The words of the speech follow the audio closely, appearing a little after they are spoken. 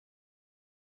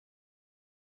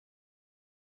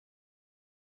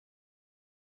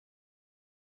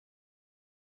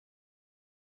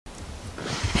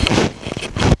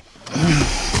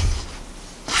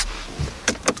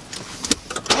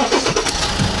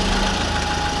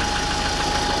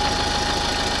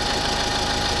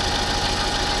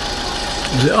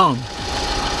Is it on?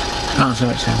 Can't see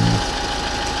it's on.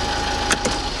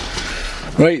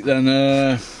 Right then,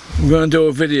 I'm going to do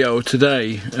a video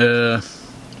today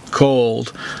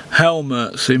called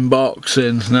Helmets in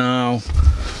Boxing. Now,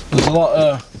 there's a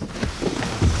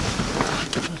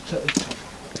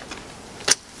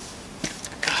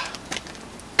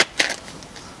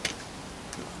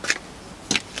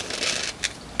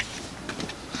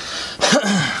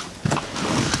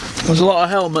lot of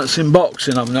helmets in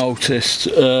boxing, I've noticed.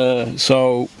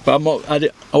 But I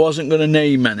wasn't going to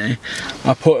name any.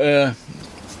 I put a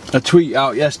tweet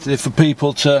out yesterday for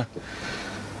people to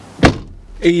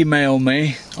email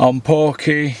me on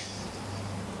Porky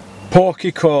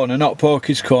Corner, not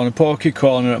Porky's Corner, Porky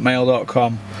Corner at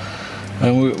mail.com,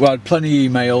 and we had plenty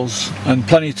of emails and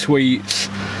plenty of tweets.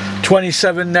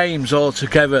 27 names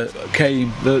altogether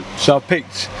came, so I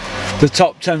picked the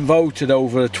top 10 voted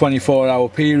over a 24-hour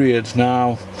period.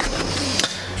 Now,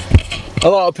 a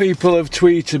lot of people have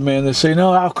tweeted me and they're saying,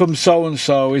 oh, how come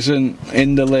so-and-so isn't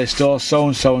in the list, or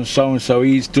so-and-so and so-and-so,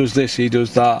 he does this, he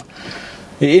does that.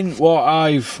 It isn't what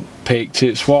I've picked,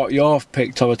 it's what you've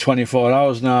picked over 24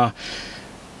 hours. Now,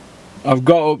 I've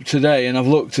got up today and I've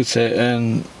looked at it,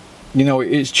 and you know,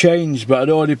 it's changed, but I'd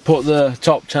already put the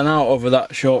top 10 out over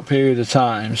that short period of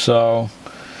time. So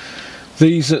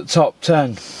these at top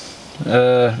 10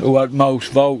 who had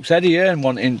most votes. Eddie Hearn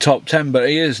wasn't in top 10, but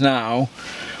he is now.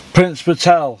 Prince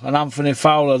Patel and Anthony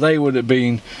Fowler, they would have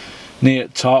been near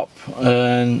top,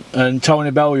 and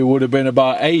Tony Bellew would have been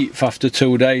about 8th after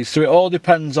 2 days. So it all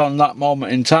depends on that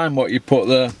moment in time what you put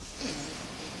there.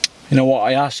 You know, what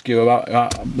I ask you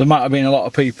about, there might have been a lot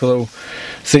of people who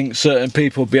think certain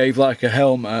people behave like a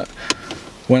helmet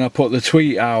when I put the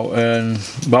tweet out,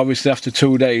 but obviously after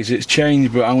 2 days it's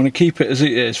changed. But I'm going to keep it as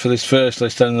it is for this first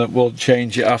list, and we'll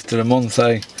change it after a month,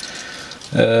 eh?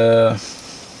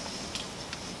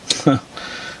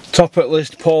 Top at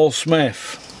list, Paul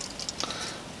Smith.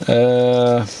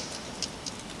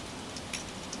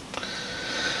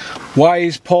 Why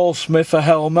is Paul Smith a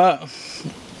helmet?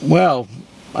 Well,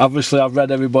 obviously I've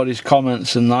read everybody's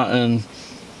comments and that, and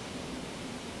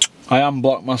I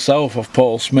unblocked myself off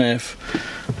Paul Smith.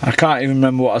 I can't even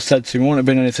remember what I said to him. It wouldn't have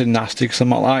been anything nasty because I'm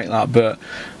not like that, but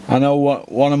I know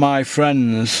one of my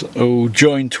friends who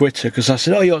joined Twitter, because I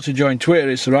said, oh, you ought to join Twitter,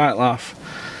 it's the right laugh,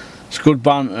 it's good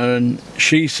banter, and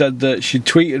she said that she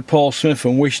tweeted Paul Smith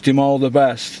and wished him all the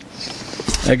best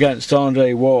against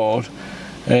Andre Ward,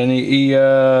 and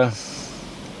here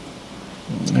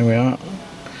we are,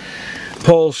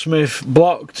 Paul Smith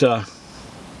blocked her.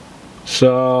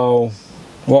 So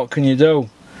what can you do?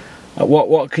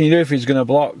 What can you do if he's going to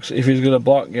block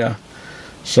you?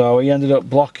 So he ended up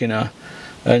blocking her,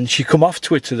 and she come off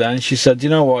Twitter then. She said, you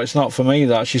know what, it's not for me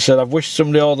that. She said, I've wished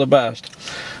somebody all the best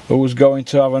who was going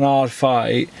to have an hard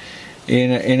fight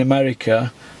in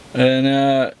America,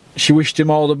 and she wished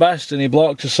him all the best, and he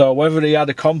blocked her. So whether he had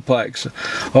a complex,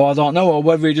 or I don't know, or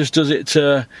whether he just does it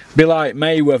to be like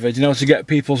Mayweather, you know, to get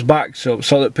people's backs up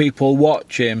so that people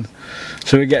watch him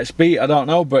so he gets beat, I don't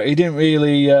know. But he didn't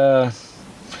really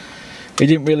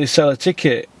sell a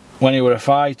ticket when he was a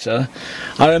fighter.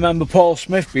 I remember Paul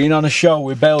Smith being on a show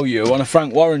with Bellew, on a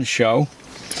Frank Warren show,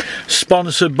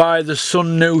 sponsored by the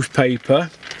Sun newspaper.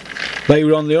 They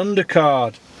were on the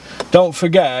undercard. Don't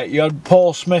forget, you had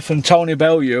Paul Smith and Tony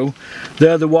Bellew.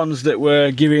 They're the ones that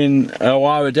were giving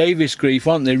O'Hara Davis grief,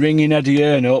 weren't they? Ringing Eddie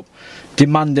Hearn up,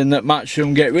 demanding that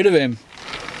Matchroom get rid of him.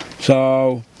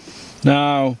 So,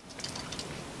 now,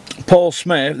 Paul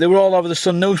Smith, they were all over the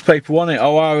Sun newspaper, wasn't it?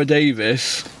 O'Hara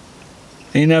Davis.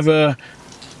 He never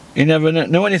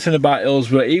knew anything about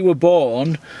Hillsborough. He was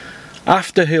born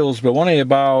after Hillsborough, wasn't he?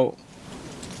 About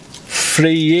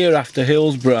 3 years after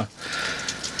Hillsborough.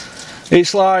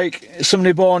 It's like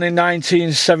somebody born in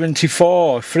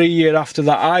 1974, 3 years after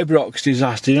that Ibrox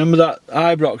disaster. You remember that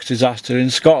Ibrox disaster in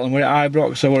Scotland? Were it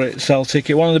Ibrox or were it Celtic?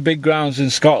 One of the big grounds in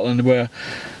Scotland where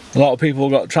a lot of people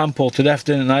got trampled to death,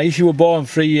 didn't they? If you were born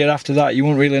 3 years after that, you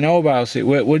wouldn't really know about it,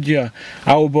 would you?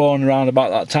 I was born around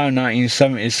about that time,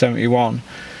 1970, 71.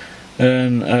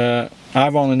 And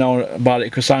I've only known about it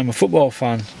because I'm a football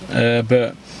fan.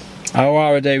 But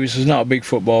O'Hara Davis is not a big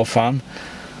football fan.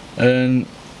 And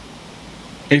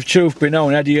if truth be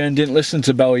known, Eddie Hearn didn't listen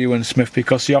to Bellew and Smith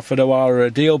because he offered O'Hara a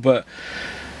deal. But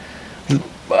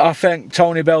I think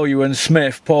Tony Bellew and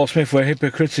Paul Smith were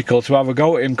hypocritical to have a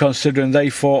go at him, considering they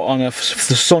fought on the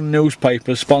Sun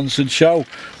newspaper sponsored show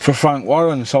for Frank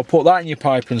Warren. So put that in your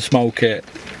pipe and smoke it.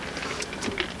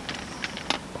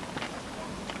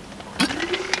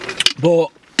 But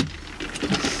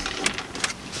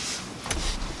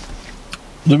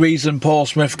the reason Paul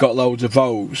Smith got loads of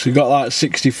votes, he got like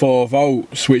 64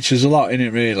 votes, which is a lot, in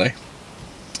it really.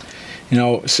 You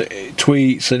know,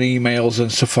 tweets and emails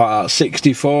and stuff like that.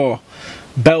 64.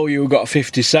 Bellew got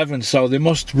 57, so they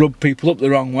must rub people up the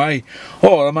wrong way.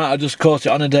 Or I might have just caught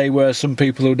it on a day where some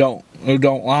people who don't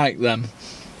like them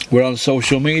were on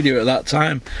social media at that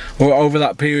time, or over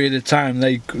that period of time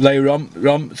they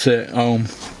romped it home.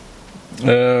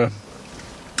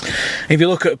 If you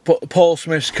look at Paul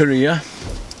Smith's career,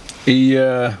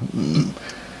 you'll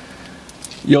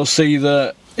see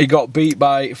that he got beat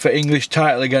for English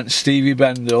title against Stevie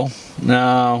Bendel.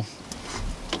 Now,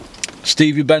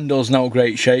 Stevie Bendel's no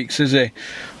great shakes, is he?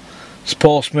 So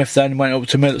Paul Smith then went up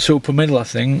to super middle, I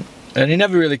think, and he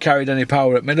never really carried any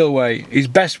power at middleweight. His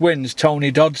best wins, Tony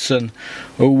Dodson,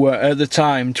 who were at the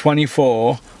time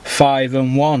 24, 5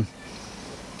 and 1.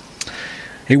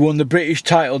 He won the British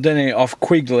title, didn't he, off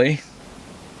Quigley.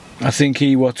 I think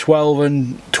he was 12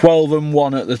 and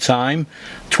 1 at the time.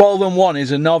 12 and 1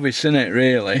 is a novice, isn't it,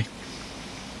 really?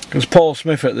 Because Paul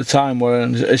Smith at the time was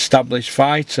an established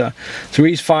fighter. So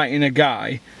he's fighting a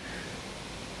guy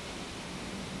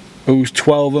who's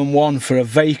 12 and 1 for a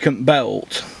vacant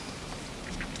belt.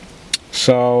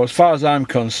 So as far as I'm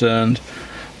concerned,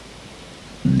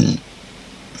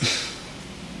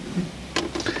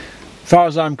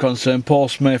 Paul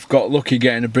Smith got lucky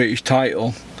getting a British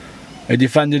title. He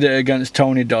defended it against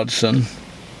Tony Dodson.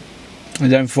 He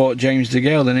then fought James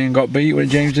DeGale, then he got beat with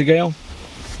James DeGale.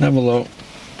 Have a look.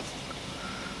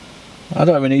 I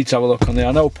don't even need to have a look on there.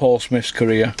 I know Paul Smith's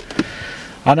career.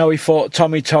 I know he fought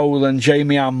Tommy Tolan,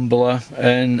 Jamie Ambler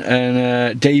and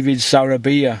David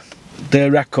Sarabia.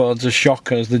 Their records are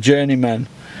shockers, the journeymen.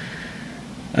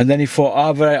 And then he fought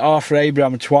Arthur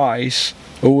Abraham twice,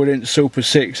 who were in Super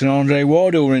 6, and Andre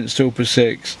Ward, who were in Super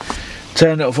 6.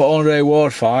 Turned up for Andre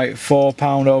Ward fight, 4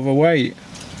 pound overweight.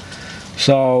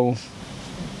 So,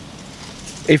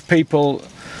 if people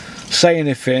say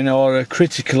anything or are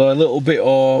critical a little bit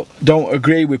or don't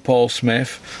agree with Paul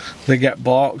Smith, they get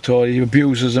blocked, or he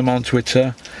abuses them on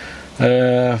Twitter.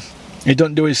 He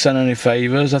doesn't do his son any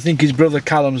favours. I think his brother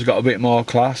Callum's got a bit more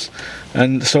class,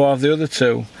 and so have the other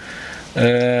two.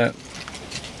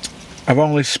 I've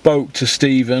only spoke to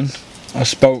Stephen. I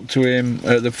spoke to him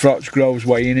at the Froch Groves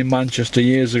weigh-in in Manchester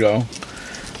years ago,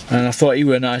 and I thought he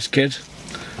was a nice kid.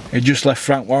 He just left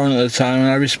Frank Warren at the time, and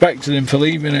I respected him for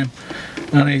leaving him.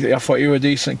 And I thought he was a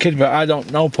decent kid, but I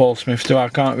don't know Paul Smith, so I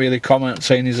can't really comment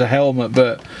saying he's a helmet,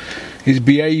 but his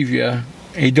behaviour,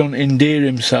 he doesn't endear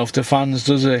himself to fans,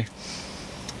 does he?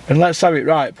 And let's have it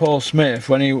right, Paul Smith,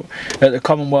 when he at the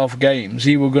Commonwealth Games,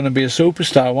 he was going to be a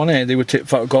superstar, wasn't he? They were tipped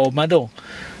for a gold medal.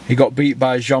 He got beat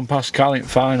by Jean Pascal in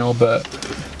final, but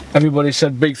everybody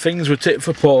said big things were tipped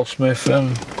for Paul Smith,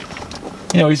 and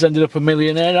you know, he's ended up a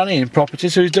millionaire, hasn't he, in property,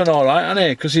 so he's done alright, hasn't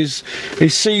he? Because his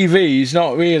CV is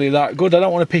not really that good. I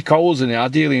don't want to pick holes in it, I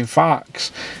deal in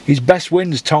facts. His best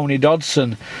wins, Tony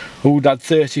Dodson, who'd had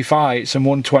 30 fights and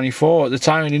won 24. At the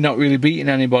time, he'd not really beaten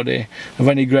anybody of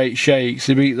any great shakes.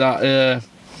 He beat that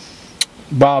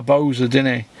Barboza,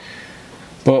 didn't he?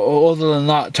 But other than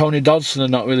that, Tony Dodson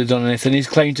had not really done anything. His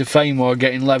claim to fame was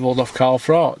getting levelled off Carl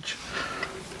Froch.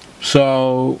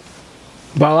 So,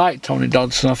 but I like Tony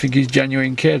Dodson. I think he's a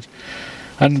genuine kid.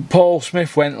 And Paul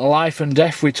Smith went life and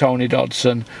death with Tony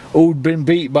Dodson, who'd been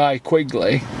beat by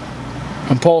Quigley.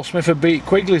 And Paul Smith had beat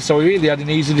Quigley, so he really had an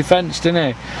easy defence,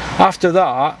 didn't he? After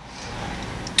that,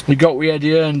 he got with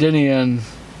Eddie Hearn, didn't he? And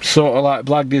sort of like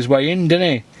blagged his way in,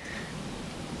 didn't he?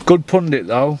 Good pundit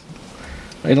though.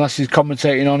 Unless he's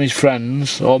commentating on his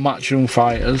friends or matchroom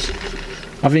fighters.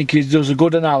 I think he does a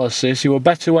good analysis. He was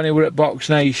better when he were at Box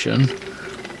Nation.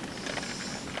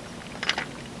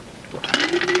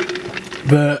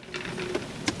 But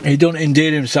he doesn't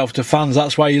endear himself to fans.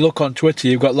 That's why you look on Twitter,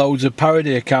 you've got loads of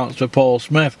parody accounts for Paul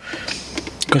Smith.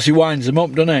 Because he winds them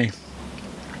up, doesn't he?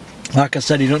 Like I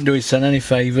said, he doesn't do his son any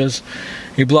favours.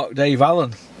 He blocked Dave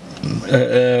Allen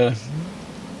a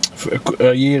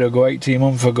year ago, 18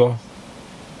 months ago.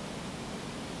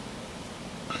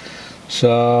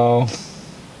 So,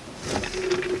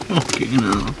 fucking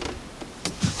hell.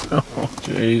 Oh,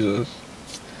 Jesus.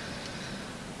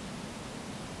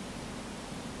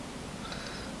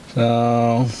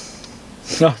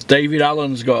 So, David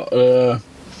Allen's got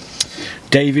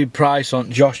David Price on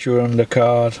Joshua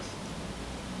undercard.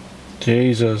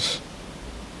 Jesus.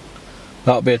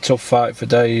 That'll be a tough fight for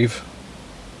Dave.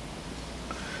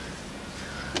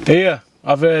 Here.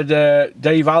 I've heard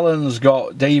Dave Allen's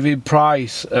got David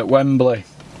Price at Wembley.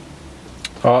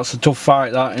 Oh, that's a tough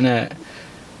fight, that, innit?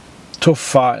 Tough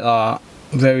fight, that.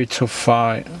 Very tough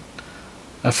fight.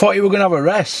 I thought he were going to have a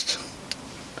rest.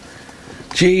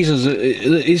 Jesus,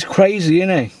 he's crazy,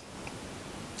 isn't he?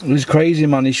 He's crazy,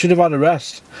 man. He should have had a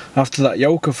rest after that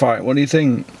Yoka fight. What do you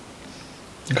think?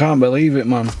 I can't believe it,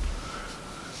 man.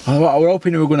 I were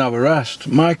hoping he were going to have a rest.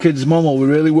 My kid's mum will be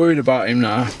really worried about him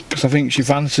now, because I think she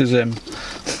fancies him.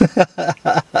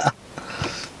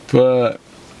 But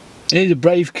he's a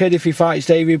brave kid if he fights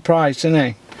David Price, isn't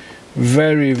he?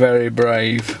 Very, very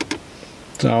brave.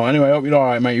 So anyway, I hope you're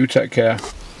alright, mate. You take care.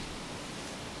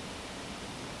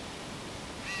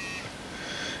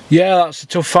 Yeah, that's a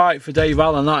tough fight for Dave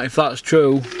Allen, that, if that's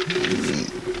true.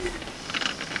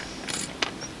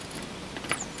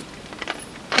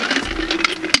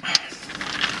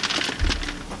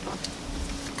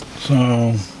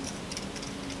 So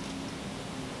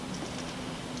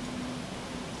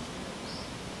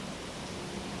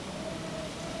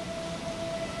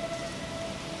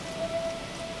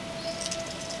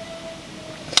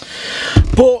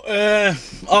but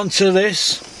on to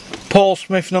this. Paul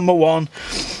Smith, #1.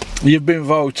 You've been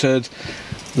voted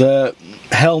the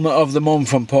helmet of the month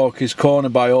from Porky's Corner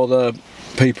by all the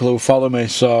people who follow me.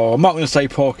 So I'm not going to say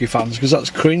Porky fans, because that's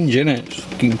cringe, innit? It's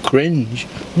fucking cringe.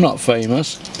 I'm not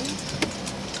famous.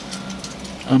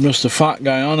 I'm just a fat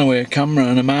guy on with a camera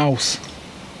and a mouth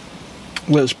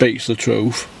that speaks the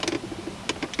truth.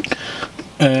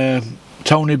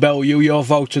 Tony Bellew, you're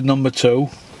voted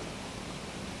 #2.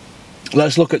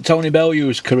 Let's look at Tony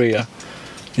Bellew's career.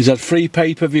 He's had 3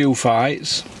 pay-per-view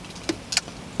fights.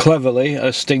 Cleverly,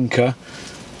 a stinker.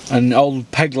 And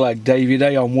old peg leg David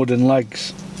A on wooden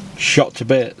legs. Shot to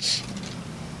bits.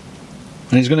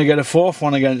 And he's going to get a 4th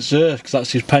one against her, because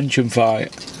that's his pension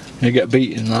fight. He'll get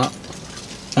beaten that.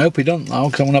 I hope he don't now,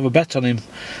 because I'm going to have a bet on him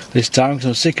this time, because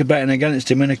I'm sick of betting against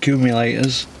him in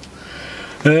accumulators.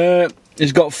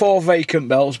 He's got 4 vacant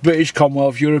belts, British,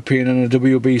 Commonwealth, European and a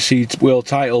WBC world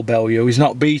title, Bellew. He's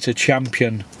not beat a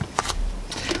champion.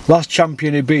 Last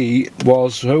champion he beat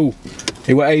was who?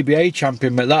 He was ABA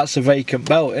champion, but that's a vacant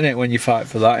belt, innit, when you fight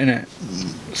for that, innit?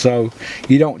 So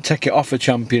you don't take it off a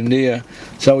champion, do you?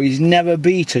 So he's never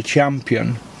beat a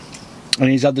champion. And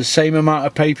he's had the same amount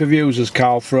of pay-per-views as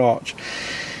Carl Froch.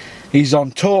 He's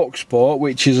on TalkSport,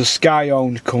 which is a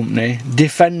Sky-owned company,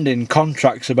 defending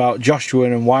contracts about Joshua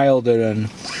and Wilder and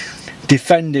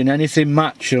defending anything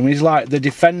Matchroom. He's like the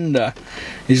defender.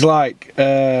 He's like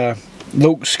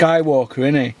Luke Skywalker,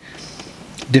 isn't he?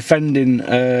 Defending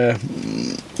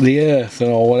the Earth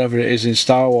or whatever it is in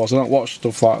Star Wars. I don't watch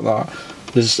stuff like that.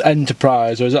 There's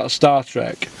Enterprise, or is that Star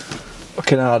Trek?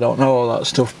 Fucking hell, I don't know all that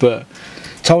stuff, but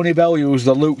Tony Bellew was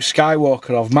the Luke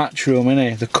Skywalker of Matchroom,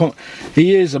 isn't he?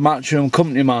 He is a Matchroom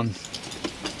company man.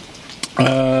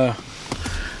 I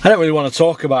don't really want to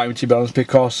talk about him, to be honest,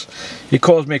 because he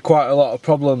caused me quite a lot of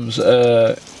problems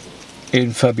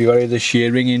in February this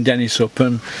year, ringing Dennis up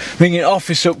and ringing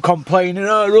office up complaining,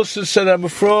 oh, Russell said I'm a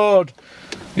fraud.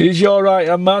 He's your right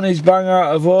hand man, he's bang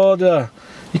out of order.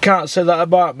 You can't say that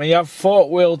about me. I've fought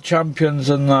world champions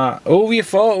and that. Who have you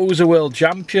fought who was a world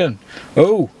champion?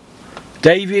 Who?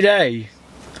 David A.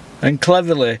 and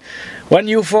Cleverly. When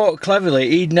you fought Cleverly,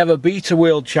 he'd never beat a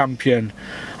world champion.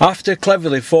 After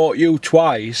Cleverly fought you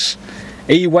twice,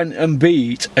 he went and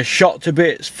beat a shot to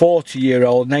bits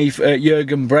 40-year-old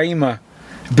Jürgen Bremer.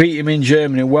 Beat him in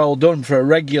Germany. Well done for a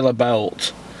regular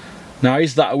belt. Now,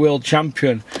 is that a world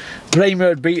champion? Bremer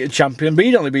had beat a champion, but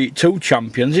he'd only beat 2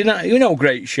 champions. You know,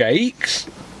 great shakes.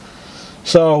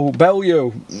 So,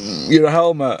 Bellew, you're a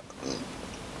helmet.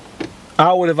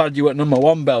 I would have had you at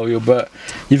 #1, Bellew, but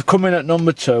you've come in at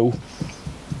 #2.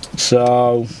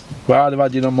 So, well, I'd have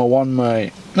had you #1,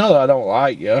 mate. Not that I don't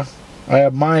like you. I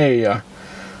admire you.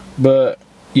 But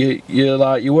you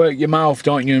work your mouth,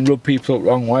 don't you, and rub people up the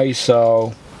wrong way.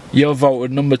 So, you're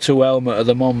voted #2 helmet of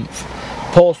the month.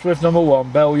 Paul Smith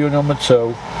 #1, Bellew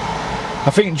 #2. I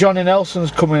think Johnny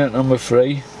Nelson's coming at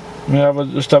 #3. Let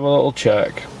me just have a little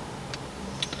check.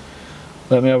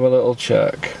 Let me have a little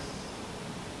check.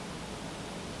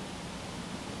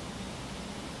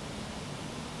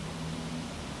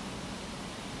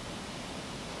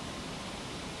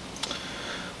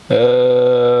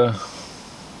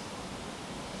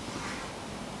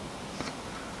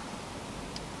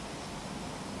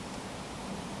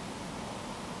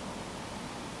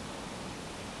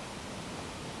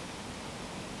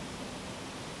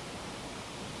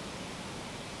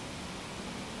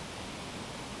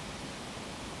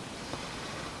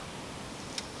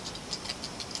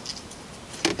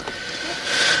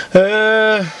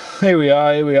 Here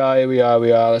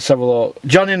we are. Let's have a look.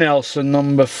 Johnny Nelson,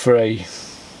 #3.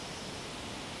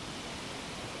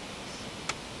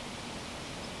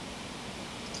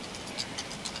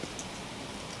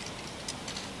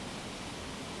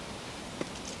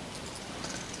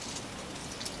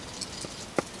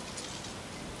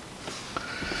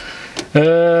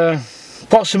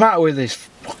 What's the matter with this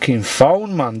fucking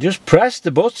phone, man? Just press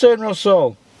the button,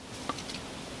 Russell.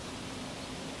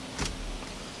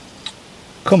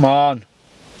 Come on.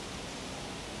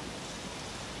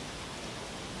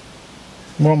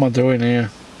 What am I doing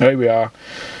here? Here we are.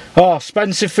 Oh,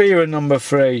 Spencer Fearon number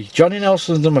 3. Johnny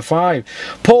Nelson's number 5.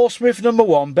 Paul Smith number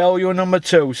 1. Bellew number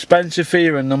 2. Spencer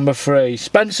Fearon number 3.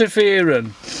 Spencer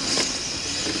Fearon.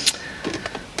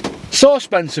 Saw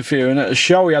Spencer Fearon at a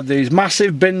show. He had these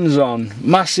massive bins on.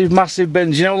 Massive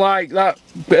bins. You know, like that.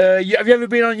 Have you ever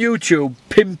been on YouTube?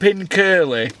 Pimpin'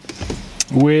 Curly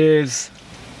with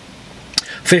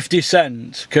 50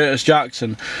 Cent, Curtis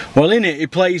Jackson. Well, in it, he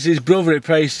plays his brother. He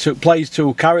plays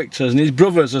two characters, and his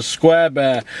brother's a square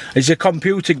bear. He's a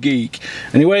computer geek,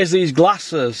 and he wears these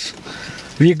glasses.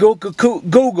 If you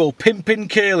Google Pimpin'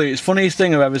 Curly, it's the funniest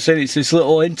thing I've ever seen. It's this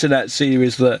little internet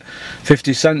series that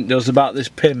 50 Cent does about this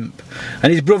pimp,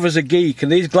 and his brother's a geek, and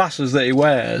these glasses that he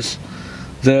wears,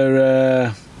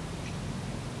 they're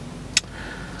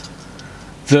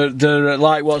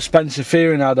like what Spencer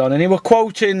Fearon had on, and he were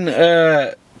quoting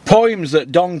poems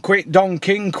that Don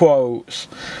King quotes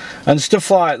and stuff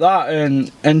like that,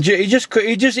 and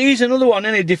he's another one,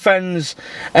 and he defends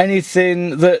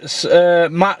anything that's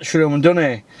Matchroom, doesn't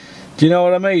he? Do you know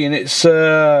what I mean? It's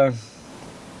do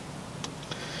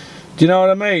you know what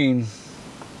I mean?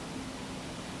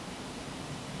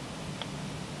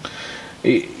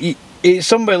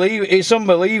 It's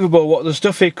unbelievable what the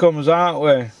stuff he comes out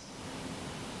with.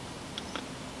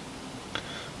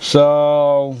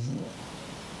 So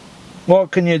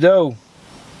what can you do?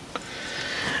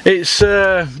 It's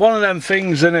one of them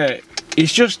things, isn't it?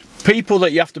 It's just people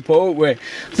that you have to put up with.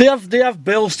 They have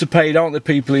bills to pay, don't they,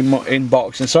 people in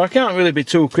boxing? So I can't really be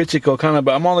too critical, can I?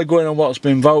 But I'm only going on what's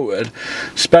been voted.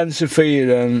 Spencer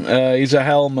Fearon, he's a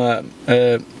helmet.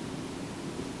 I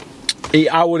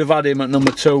would have had him at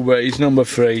number 2, but he's number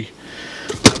 3.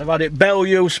 I'd have had it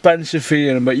Bellew, Spencer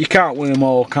Fearon, but you can't win them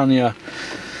all, can you?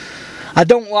 I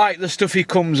don't like the stuff he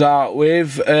comes out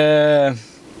with.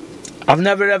 I've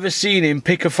never ever seen him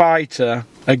pick a fighter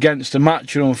against a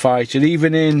Matchroom fighter,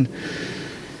 even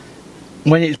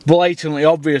when it's blatantly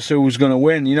obvious who's going to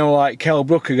win. You know, like Kell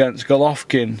Brook against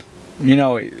Golovkin. You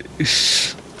know, I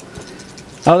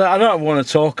don't want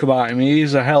to talk about him.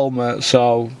 He's a helmet,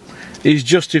 so he's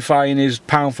justifying his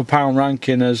pound for pound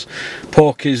ranking as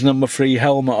Porky's number 3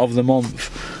 helmet of the month,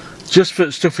 just for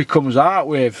the stuff he comes out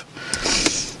with.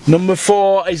 Number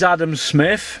 4 is Adam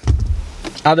Smith.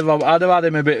 I'd have had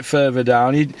him a bit further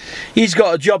down. He's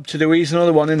got a job to do. He's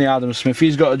another one, isn't he, Adam Smith?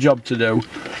 He's got a job to do.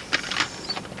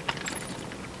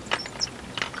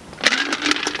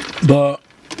 But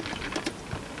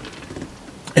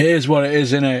it is what it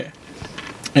is, isn't it?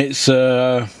 It's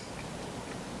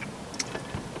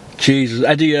Jesus,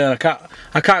 Eddie Hearn.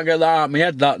 I can't get that out of my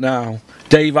head, that now.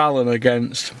 Dave Allen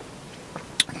against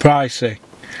Pricey.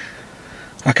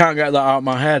 I can't get that out of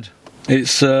my head.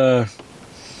 It's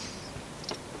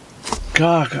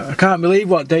God, I can't believe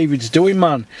what David's doing,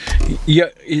 man.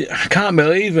 I can't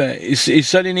believe it. He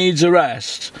said he needs a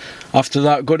rest after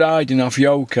that good hiding off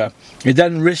Yoka. He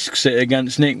then risks it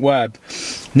against Nick Webb.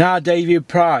 Now David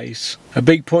Price, a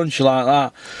big puncher like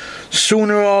that,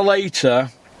 sooner or later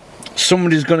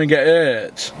somebody's going to get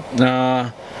hurt.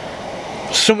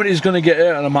 Somebody's going to get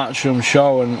hurt on a Matchroom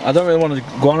show, and I don't really want to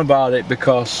go on about it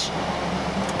because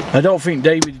I don't think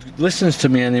David listens to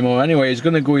me anymore. Anyway, he's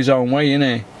going to go his own way, isn't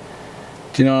he?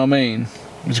 Do you know what I mean?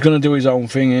 He's going to do his own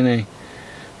thing, isn't he?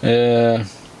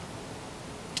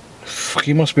 Fuck,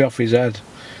 he must be off his head.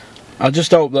 I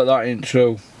just hope that ain't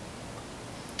true.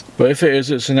 But if it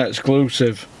is, it's an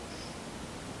exclusive.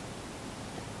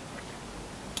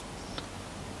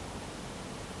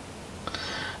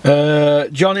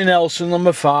 Johnny Nelson,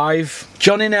 number 5.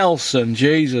 Johnny Nelson,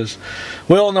 Jesus.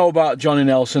 We all know about Johnny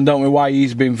Nelson, don't we? Why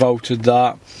he's been voted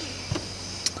that.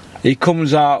 He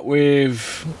comes out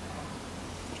with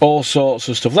all sorts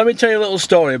of stuff. Let me tell you a little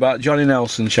story about Johnny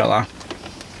Nelson, shall I?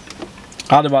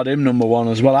 I'd have had him number 1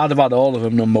 as well. I'd have had all of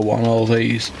them number 1, all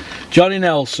these. Johnny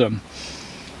Nelson.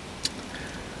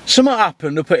 Something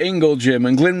happened up at Ingle Gym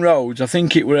and Glyn Rhodes, I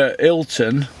think it were at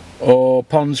Hilton or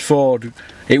Ponsford.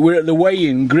 It were at the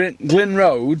weigh-in. Glyn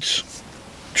Rhodes,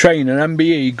 trainer,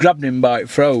 MBE, grabbed him by the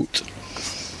throat.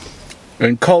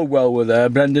 And Caldwell were there,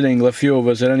 Brendan Ingle, a few of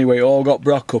us, and anyway, all got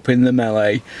broke up in the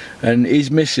melee. And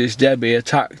his missus, Debbie,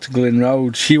 attacked Glyn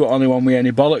Rhodes. She was the only one with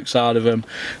any bollocks out of him.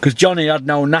 Because Johnny had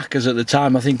no knackers at the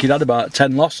time. I think he'd had about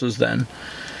 10 losses then.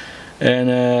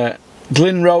 And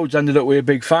Glyn Rhodes ended up with a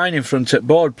big fine in front at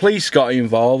board. Police got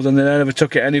involved and they never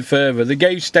took it any further. They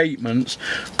gave statements,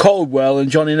 Caldwell and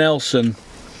Johnny Nelson.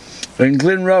 And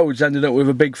Glyn Rhodes ended up with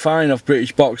a big fine off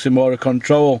British Boxing Board of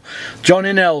Control.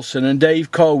 Johnny Nelson and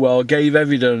Dave Colwell gave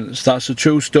evidence. That's a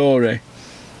true story.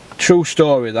 True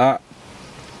story, that.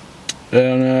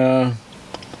 And,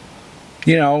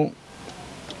 you know,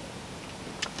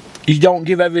 you don't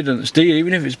give evidence, do you?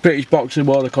 Even if it's British Boxing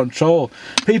Board of Control.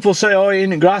 People say, oh, you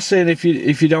ain't grassing if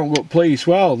you don't get police.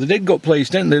 Well, they did get police,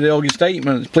 didn't they? They all give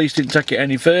statements. Police didn't take it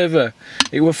any further.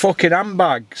 It were fucking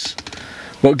handbags.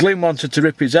 But Glyn wanted to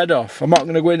rip his head off. I'm not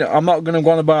going to go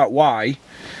on about why,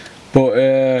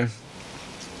 but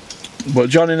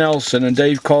Johnny Nelson and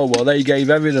Dave Colwell, they gave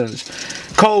evidence.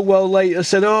 Colwell later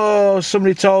said, "Oh,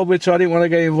 somebody told me to. I didn't want to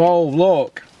get involved."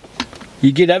 Look,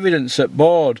 you give evidence at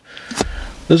board.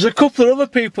 There's a couple of other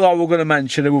people I was going to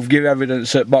mention who have given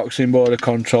evidence at Boxing Board of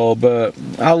Control, but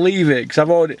I'll leave it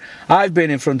because I've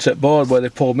been in front at board where they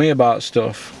pulled me about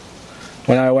stuff.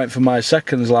 When I went for my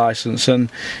seconds licence,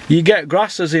 and you get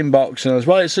grassers in boxing as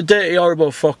well. It's a dirty,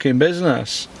 horrible fucking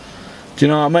business. Do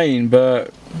you know what I mean?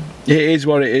 But it is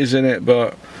what it is, isn't it?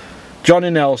 But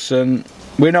Johnny Nelson,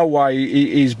 we know why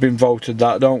he's been voted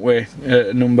that, don't we?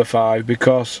 At number 5,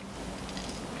 because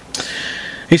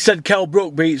he said Kell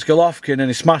Brook beats Golovkin and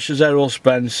he smashes Errol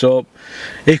Spence up.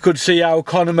 He could see how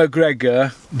Conor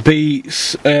McGregor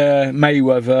beats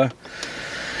Mayweather.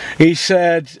 He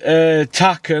said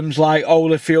Tackham's like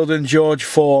Holyfield and George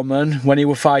Foreman when he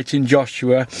were fighting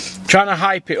Joshua, trying to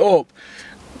hype it up,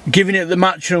 giving it the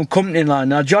Matchroom Company line.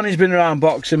 Now Johnny's been around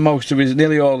boxing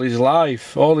nearly all his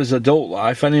life, all his adult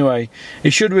life anyway. He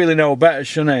should really know better,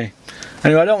 shouldn't he?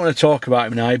 Anyway, I don't want to talk about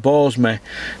him now, he bores me.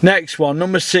 Next one,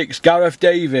 number 6, Gareth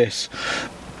Davis.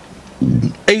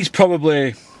 He's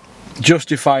probably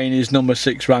justifying his number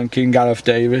 6 ranking, Gareth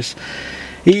Davis.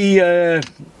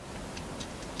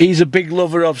 He's a big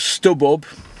lover of StubHub.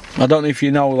 I don't know if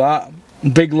you know that.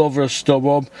 Big lover of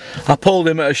StubHub. I pulled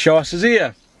him at a show. I says,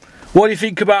 here, what do you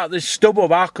think about this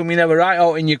StubHub? How come you never write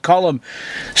out in your column?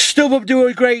 StubHub do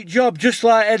a great job, just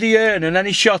like Eddie Hearn, and then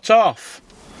he shot off.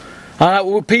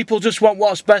 People just want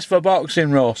what's best for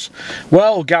boxing, Ross.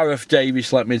 Well, Gareth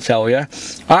Davis, let me tell you,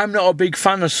 I'm not a big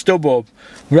fan of StubHub,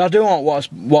 but I do want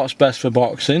what's best for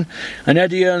boxing. And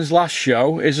Eddie Hearn's last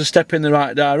show is a step in the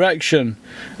right direction,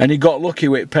 and he got lucky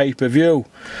with pay-per-view.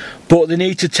 But they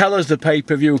need to tell us the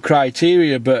pay-per-view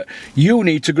criteria, but you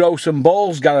need to grow some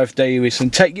balls, Gareth Davis,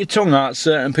 and take your tongue out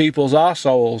certain people's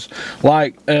arseholes,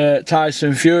 like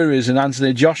Tyson Fury's and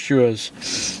Anthony Joshua's,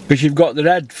 because you've got their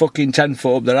head fucking 10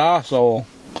 foot up their arsehole.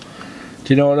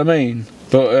 Do you know what I mean?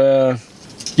 But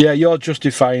yeah, you're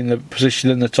justifying the position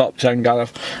in the top 10,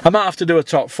 Gareth. I might have to do a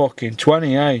top fucking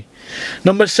 20, eh?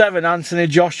 Number 7, Anthony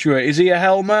Joshua. Is he a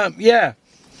helmet? Yeah.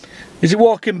 Is he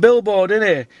walking billboard, isn't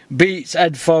he? Beats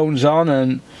headphones on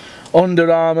and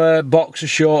Under Armour boxer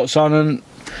shorts on and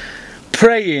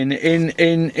praying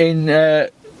in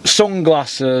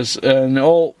sunglasses and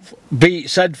all,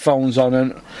 Beats headphones on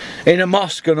and in a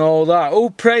mosque and all that. All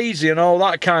praise and all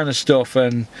that kind of stuff.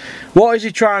 And what's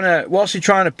he trying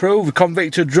to prove? A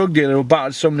convicted drug dealer who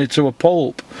battered somebody to a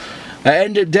pulp. At the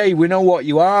end of the day, we know what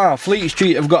you are. Fleet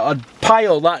Street have got a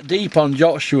pile that deep on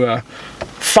Joshua.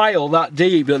 File that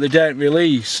deep that they don't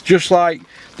release. Just like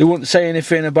they wouldn't say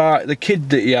anything about the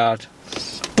kid that he had.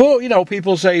 But, you know,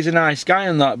 people say he's a nice guy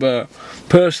and that, but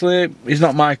personally, he's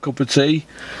not my cup of tea.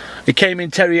 He came in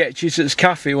Terry Etchison's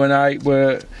cafe when I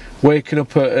were waking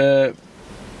up at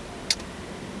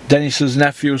Dennis's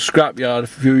nephew's scrapyard a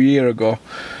few years ago.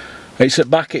 It's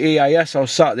at back at EIS. I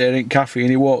was sat there in cafe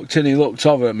and he walked in, he looked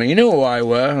over at me. You knew who I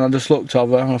were, and I just looked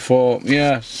over and I thought,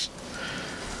 yes.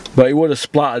 But he would have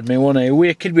splattered me, wouldn't he? A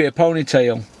weird kid with a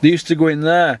ponytail. They used to go in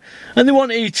there. And they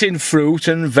weren't eating fruit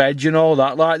and veg and all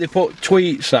that. Like, they put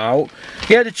tweets out.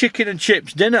 He had a chicken and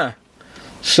chips dinner.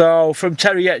 So, from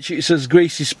Terry Etchison's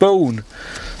Greasy Spoon.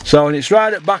 So, and it's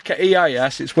right at back at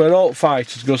EIS. It's where all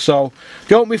fighters go. So,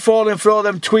 don't be falling for all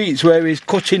them tweets where he's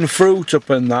cutting fruit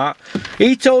up and that.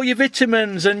 Eat all your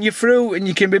vitamins and your fruit and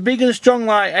you can be big and strong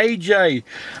like AJ.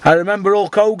 I remember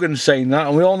Hulk Hogan saying that,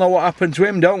 and we all know what happened to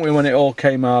him, don't we, when it all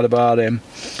came out about him.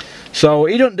 So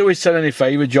he don't do himself any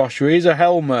favour, Joshua. He's a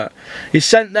helmet. He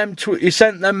sent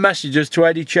them messages to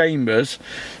Eddie Chambers,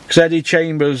 because Eddie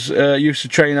Chambers used to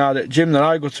train out at gym that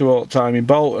I go to all the time in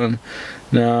Bolton.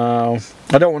 Now,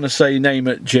 I don't want to say name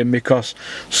at gym because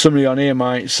somebody on here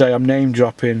might say I'm name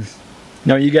dropping.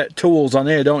 Now, you get tools on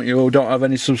here, don't you, who don't have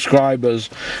any subscribers,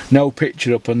 no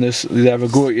picture up, and this, they have a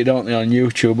go at you, don't they, on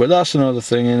YouTube. But that's another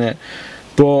thing, innit?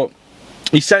 But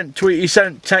he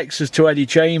sent texts to Eddie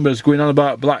Chambers going on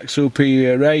about black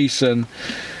superior race, and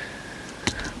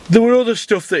there were other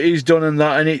stuff that he's done and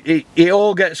that, and it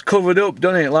all gets covered up,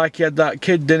 doesn't it? Like he had that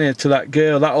kid, didn't he, to that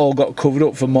girl, that all got covered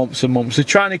up for months and months. They're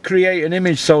trying to create an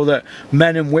image so that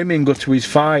men and women go to his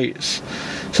fights.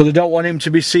 So they don't want him to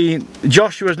be seen.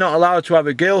 Joshua's not allowed to have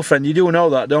a girlfriend, you do know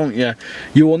that, don't you?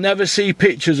 You will never see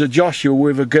pictures of Joshua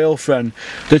with a girlfriend.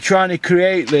 They're trying to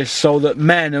create this so that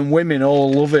men and women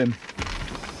all love him.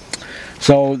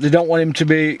 So they don't want him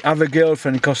to have a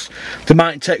girlfriend because they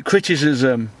might take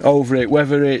criticism over it,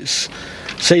 whether it's,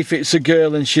 say if it's a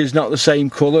girl and she's not the same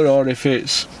colour, or if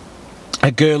it's a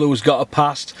girl who's got a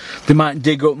past, they might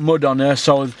dig up mud on her,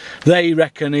 so they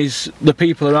reckon the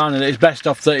people around it, it's best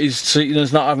off that he's seen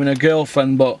as not having a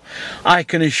girlfriend. But I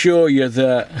can assure you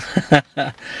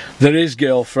that there is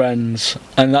girlfriends,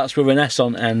 and that's with an S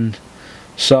on end.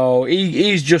 So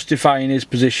he's justifying his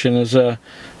position as a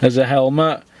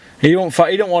helmet. He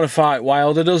don't want to fight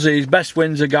Wilder, does he? His best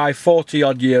win's a guy 40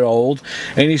 odd year old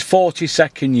in his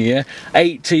 42nd year,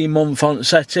 18-month on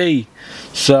settee.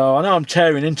 So I know I'm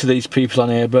tearing into these people on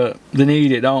here, but they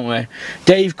need it, don't they?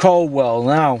 Dave Caldwell.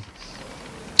 Now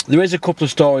there is a couple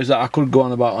of stories that I could go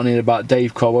on about on here about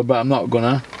Dave Caldwell, but I'm not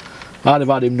gonna. I'd have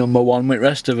had him #1 with the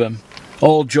rest of them,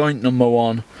 all joint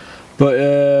 #1.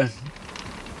 But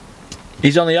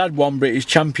he's only had one British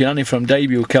champion, hasn't he, from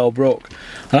debut, Kell Brook.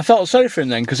 And I felt sorry for him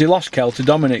then, because he lost Kell to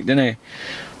Dominic, didn't he?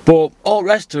 But all the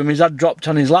rest of him, he's had dropped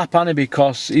on his lap, hasn't he,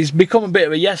 because he's become a bit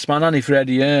of a yes man, hasn't he, for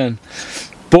Eddie Hearn.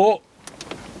 But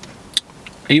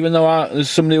even though there's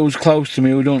somebody who's close to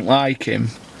me who don't like him,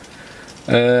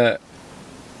 he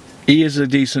is a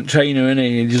decent trainer, isn't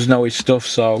he? He does know his stuff,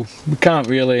 so we can't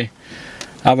really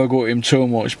have a go at him too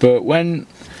much. But when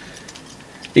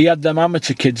he had them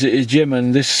amateur kids at his gym,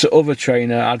 and this other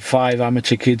trainer had 5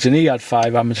 amateur kids, and he had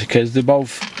 5 amateur kids. They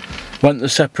both went their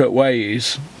separate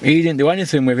ways. He didn't do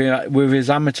anything with his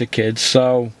amateur kids,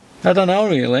 so I don't know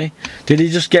really. Did he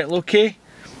just get lucky?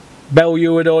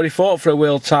 Bellew had already fought for a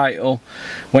world title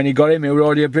when he got him. He was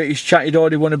already a British he'd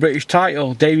already won a British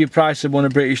title. Davy Price had won a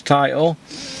British title.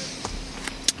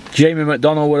 Jamie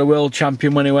McDonnell was a world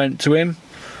champion when he went to him.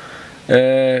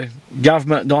 Gav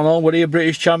McDonnell, was he a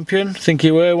British champion? I think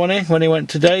he were, wasn't he, when he went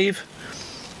to Dave?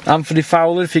 Anthony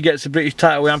Fowler, if he gets a British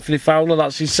title with Anthony Fowler,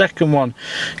 that's his second one.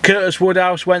 Curtis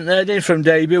Woodhouse went there, didn't he, from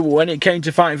debut, but when it came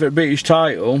to fighting for a British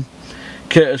title,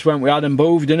 Curtis went with Adam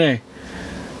Booth, didn't he?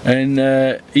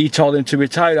 And he told him to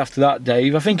retire after that,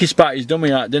 Dave. I think he spat his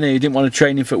dummy out, didn't he? He didn't want to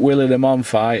train him for Willie Le Mans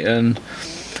fight, and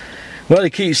well, he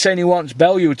keeps saying he wants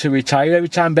Bellew to retire. Every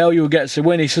time Bellew gets a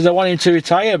win, he says, I want him to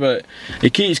retire, but he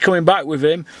keeps coming back with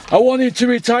him. I want him to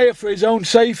retire for his own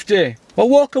safety. Well,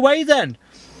 walk away then.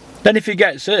 Then if he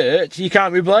gets hurt, you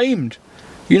can't be blamed.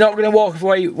 You're not going to walk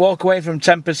away from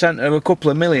 10% of a couple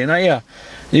of million, are you?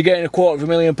 You're getting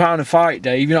 £250,000 a fight,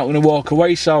 Dave. You're not going to walk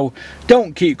away, so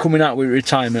don't keep coming out with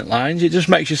retirement lines. It just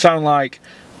makes you sound like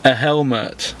a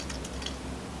helmet.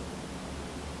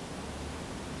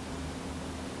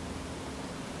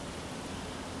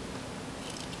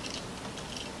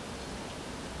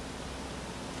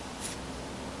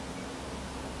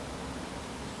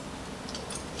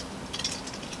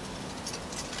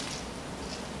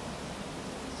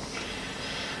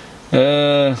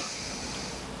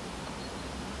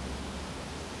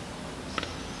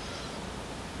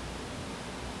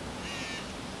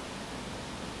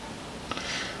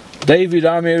 David,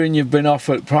 I'm hearing you've been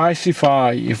offered pricey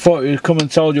fight. You thought you'd come and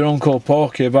told your uncle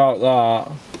Porky about that.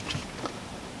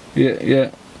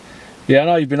 Yeah, I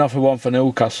know you've been offered one for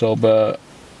Newcastle, but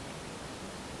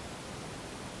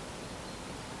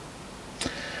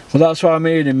well, that's what I'm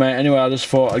hearing, mate. Anyway, I just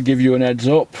thought I'd give you an heads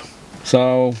up.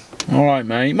 So alright,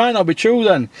 mate. It might not be true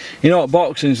then. You know what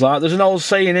boxing's like. There's an old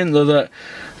saying, isn't there, that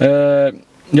you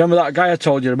remember that guy I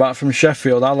told you about from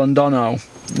Sheffield, Alan Dono?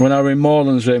 When I were in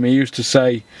Moorlands with him, he used to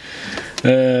say,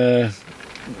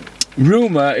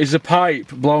 rumour is a pipe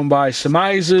blown by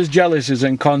surmisers, jealousies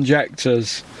and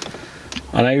conjectures.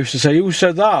 And I used to say, who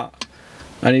said that?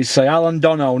 And he'd say, Alan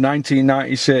Dono,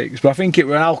 1996. But I think it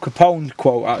was an Al Capone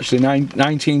quote, actually,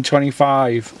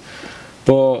 1925.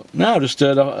 But no, just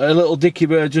heard a little dicky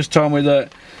bird just told me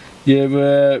that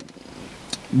you've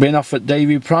been offered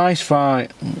Davy Price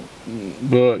fight.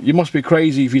 But you must be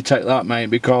crazy if you take that, mate,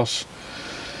 because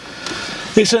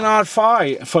it's an hard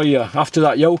fight for you after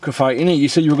that Yoka fight, innit? You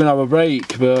said you were going to have a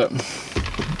break, but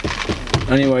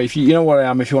anyway, if you know where I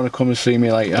am if you want to come and see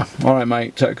me later. Alright,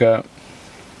 mate, take care.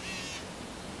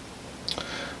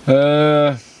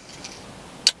 Where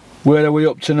are we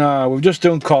up to now? We've just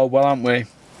done Caldwell, haven't we?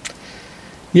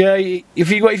 Yeah,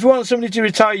 if you want somebody to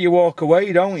retire, you walk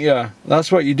away, don't you?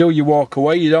 That's what you do. You walk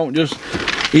away. You don't just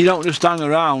hang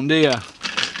around, do you?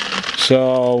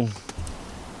 So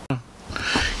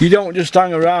you don't just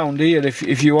hang around here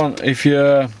if you want,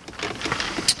 you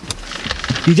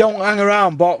don't hang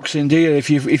around boxing, do you?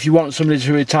 If you want somebody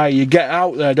to retire, you get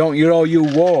out there, don't you? Or you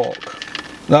walk.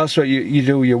 That's what you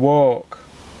do, you walk.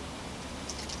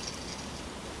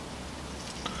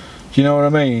 Do you know what I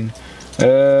mean?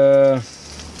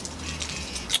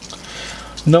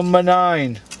 Number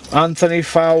 9, Anthony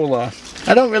Fowler.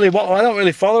 I don't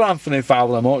really follow Anthony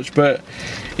Fowler much, but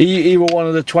he was one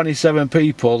of the 27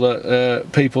 people that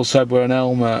people said were an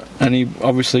helmet, and he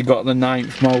obviously got the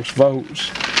 9th most votes.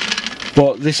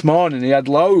 But this morning he had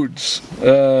loads.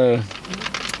 But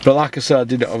like I said, I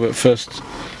did it over at first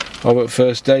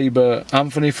day. But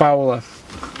Anthony Fowler,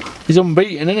 he's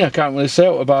unbeaten, isn't he? I can't really say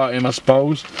what about him, I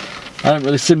suppose. I haven't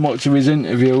really seen much of his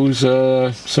interviews,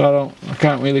 so I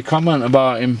can't really comment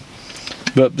about him.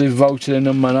 But they've voted in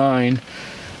number 9.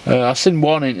 I've seen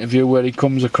one interview where he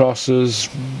comes across as,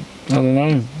 I don't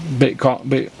know, bit.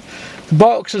 The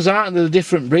boxers, aren't they, a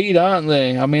different breed, aren't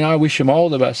they? I mean, I wish them all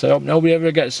the best. I hope nobody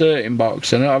ever gets hurt in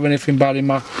boxing. I don't have anything bad in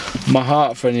my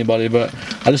heart for anybody, but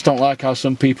I just don't like how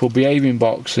some people behave in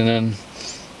boxing, and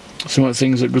some of the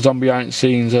things that goes on behind the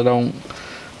scenes I don't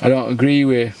agree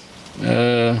with.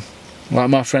 Like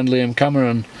my friend Liam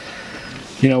Cameron,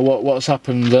 you know what's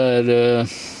happened there.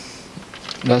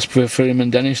 That's for him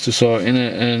and Dennis to sort,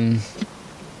 innit? And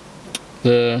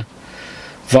the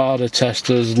VADA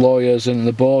testers, lawyers, and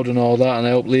the board and all that. And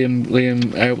I hope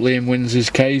Liam wins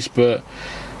his case. But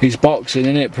he's boxing,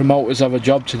 innit? Promoters have a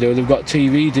job to do. They've got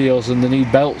TV deals and they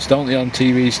need belts, don't they, on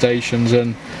TV stations?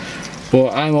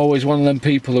 But I'm always one of them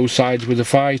people who sides with the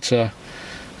fighter.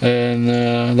 And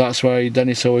that's why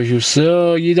Dennis always used to say,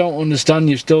 oh, you don't understand,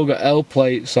 you've still got L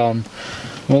plates on.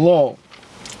 Well, look,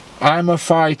 I'm a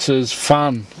fighters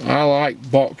fan. I like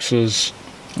boxers.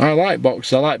 I like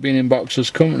being in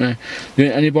boxers' company.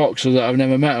 Any boxer that I've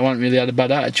never met, I haven't really had a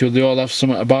bad attitude. They all have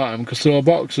something about them because they're all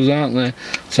boxers, aren't they?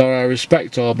 So I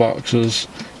respect all boxers.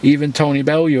 Even Tony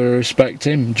Bellew, I respect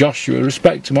him. Joshua, I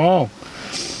respect them all.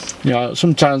 You know,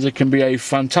 sometimes they can behave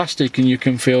fantastic and you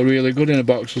can feel really good in a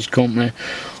boxer's company.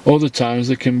 Other times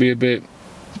they can be a bit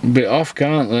off,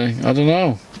 can't they? I don't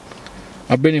know.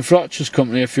 I've been in Frotcher's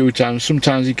company a few times.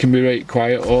 Sometimes he can be right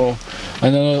quiet,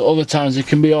 and then other times he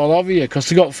can be all over you because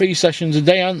they got 3 sessions a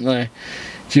day, haven't they?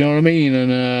 Do you know what I mean?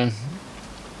 And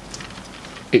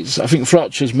I think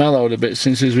Frotcher's mellowed a bit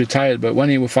since he's retired. But when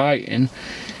he was fighting,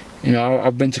 you know,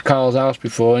 I've been to Carl's house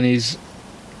before, and he's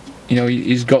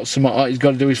got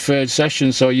to do his 3rd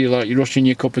session, so you're rushing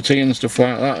your cup of tea and stuff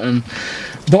like that. And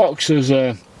boxers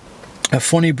are a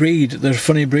funny breed. They're a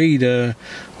funny breed.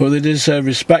 Well, they deserve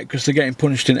respect because they're getting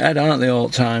punched in the head, aren't they, all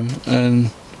the time?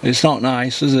 And it's not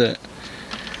nice, is it?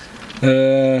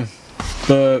 But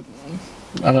I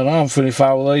don't know. Anthony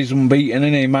Fowler, he's unbeaten,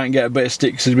 and he might get a bit of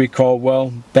sticks as we call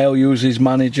well. Bellew's his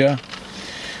manager.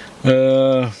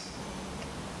 It's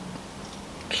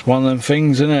one of them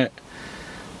things, isn't it?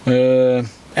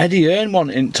 Eddie Hearn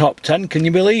wanting top 10. Can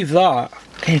you believe that?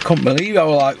 I couldn't believe it. I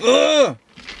was like, ugh!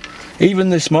 Even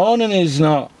this morning he's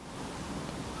not.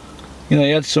 You know, he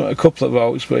had a couple of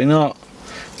votes, but he's not.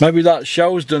 Maybe that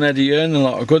show's done Eddie Hearn a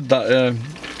lot of good, that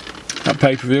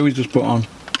pay-per-view he's just put on.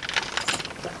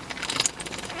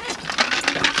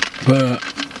 But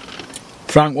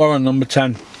Frank Warren, number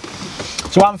 10.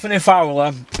 So Anthony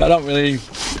Fowler, I can't really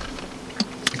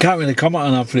comment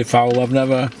on Anthony Fowler. I've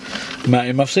never met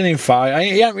him. I've seen him fight.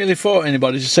 He hasn't really fought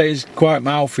anybody to say he's quite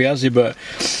mouthy, has he? But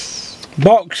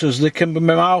boxers, they can be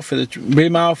mouthy.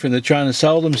 They're trying to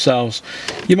sell themselves.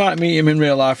 You might meet him in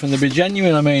real life and they'll be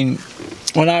genuine. I mean,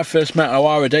 when I first met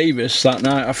O'Hara Davis that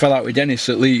night, I fell out with Dennis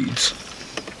at Leeds.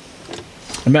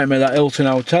 I met him at that Hilton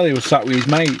Hotel. He was sat with his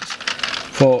mates.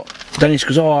 But Dennis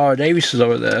goes, "Oh, O'Hara Davis is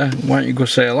over there. Why don't you go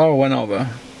say hello?" I went over.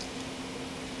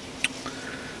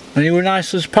 And he was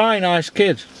nice as pie, nice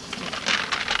kid.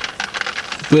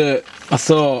 But I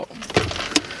thought,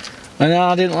 and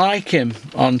I didn't like him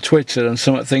on Twitter and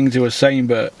some of the things he was saying,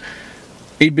 but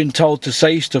he'd been told to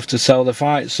say stuff to sell the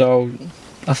fight, so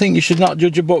I think you should not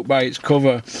judge a book by its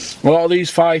cover. A lot of these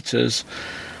fighters,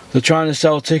 they're trying to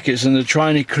sell tickets and they're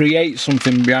trying to create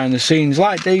something behind the scenes,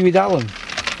 like David Allen.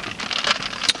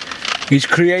 He's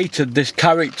created this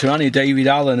character, hasn't he, David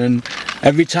Allen, and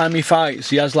every time he fights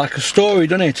he has like a story,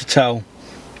 doesn't he, to tell.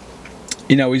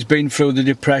 You know, he's been through the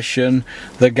depression,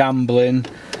 the gambling,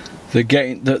 the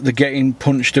getting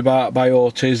punched about by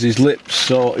Ortiz, his lips,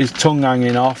 so his tongue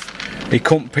hanging off. He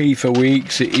couldn't pee for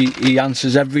weeks. He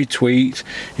answers every tweet.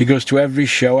 He goes to every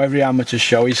show, every amateur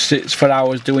show. He sits for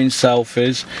hours doing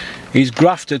selfies. He's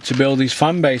grafted to build his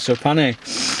fan base up, hasn't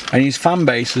he? And his fan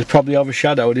base has probably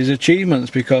overshadowed his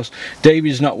achievements because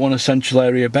David's not won a Central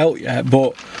Area belt yet,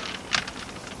 but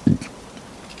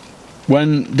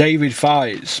when David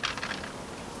fights,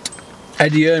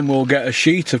 Eddie Hearn will get a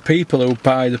sheet of people who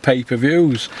buy the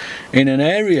pay-per-views in an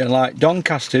area like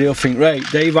Doncaster. He'll think, right,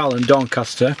 Dave Allen,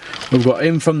 Doncaster, we've got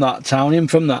him from that town, him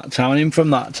from that town, him from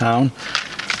that town,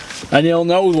 and he'll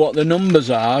know what the numbers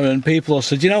are, and people will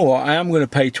say, you know what, I am going to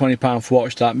pay £20 for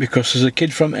watch that because there's a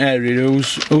kid from area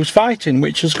who's fighting,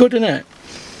 which is good, isn't it?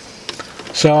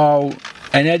 So,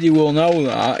 and Eddie will know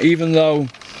that, even though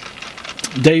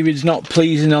David's not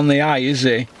pleasing on the eye, is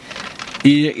he?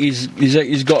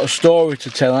 He's got a story to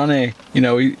tell, hasn't he? You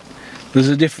know, there's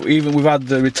a different. Even we've had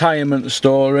the retirement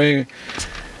story,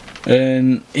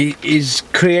 and he's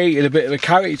created a bit of a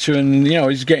character, and you know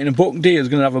he's getting a book deal. He's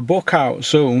going to have a book out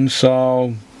soon,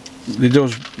 so he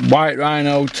does White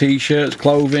Rhino t-shirts,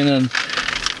 clothing, and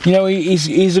you know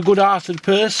he's a good-hearted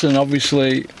person.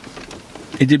 Obviously,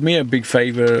 he did me a big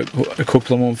favour a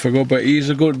couple of months ago, but he's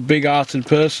a good, big-hearted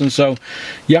person, so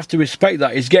you have to respect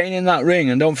that. He's getting in that ring,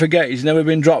 and don't forget, he's never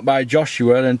been dropped by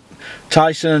Joshua, and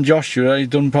Tyson and Joshua, he's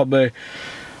done probably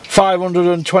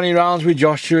 520 rounds with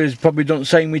Joshua, he's probably done the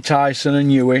same with Tyson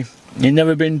and Huey. He's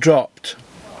never been dropped.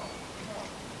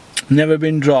 Never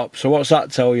been dropped, so what's that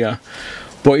tell you?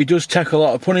 But he does take a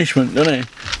lot of punishment, doesn't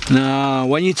he? Now,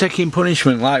 when you're taking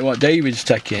punishment like what David's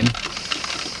taking,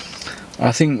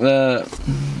 I think that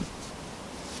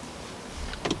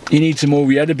you need to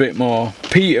move your head a bit more.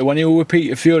 Peter, when he was with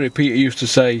Peter Fury, Peter used to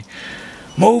say,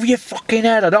 move your fucking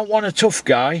head, I don't want a tough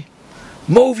guy.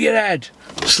 Move your head,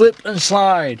 slip and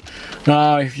slide.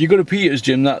 Now, if you go to Peter's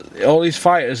gym, that all these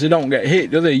fighters, they don't get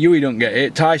hit, do they? Huey don't get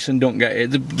hit, Tyson don't get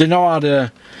hit. They know how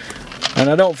to,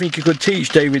 and I don't think you could teach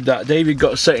David that. David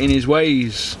got set in his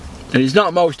ways. And he's not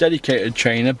the most dedicated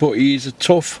trainer, but he's a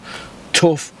tough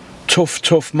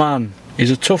man. He's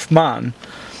a tough man,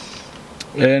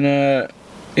 and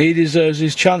he deserves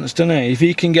his chance, doesn't he? If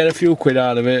he can get a few quid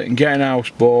out of it and get an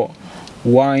houseboat,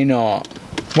 why not?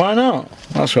 Why not?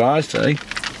 That's what I say.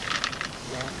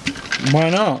 Why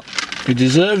not? He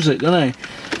deserves it, doesn't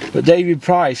he? But David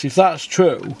Price, if that's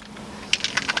true,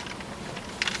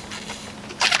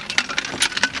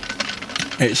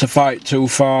 it's a fight too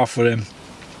far for him.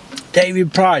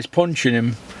 David Price punching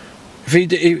him.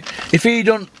 If he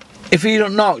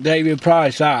don't knock David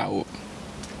Price out,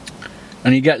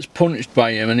 and he gets punched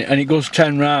by him, and it goes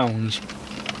 10 rounds,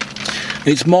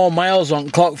 it's more miles on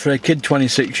clock for a kid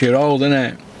 26-year-old, isn't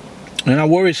it? And I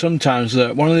worry sometimes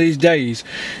that one of these days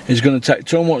he's going to take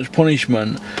too much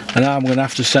punishment, and I'm going to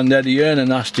have to send Eddie Hearn a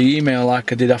nasty email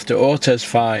like I did after Ortez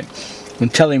fight,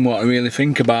 and tell him what I really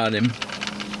think about him,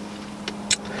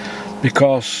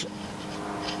 because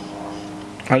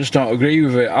I just don't agree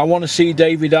with it. I want to see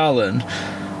David Allen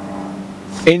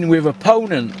in with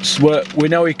opponents where we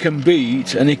know he can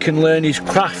beat and he can learn his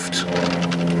craft.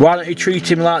 Why don't you treat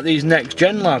him like these next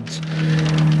gen lads?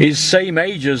 He's same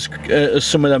age as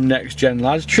some of them next gen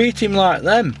lads. Treat him like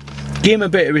them. Give him a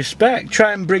bit of respect.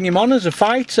 Try and bring him on as a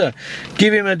fighter.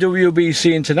 Give him a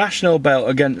WBC international belt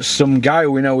against some guy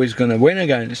we know he's going to win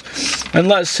against, and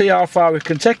let's see how far we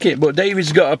can take it. But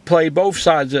David's got to play both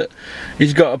sides.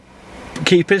 He's got to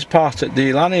keep his part at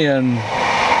Delaney, and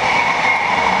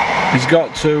he's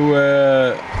got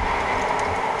to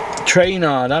train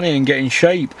hard, hasn't he, and get in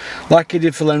shape like he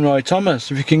did for Lenroy Thomas.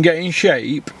 If he can get in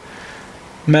shape,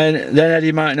 then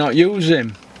Eddie might not use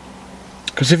him,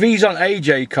 because if he's on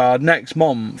AJ card next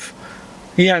month,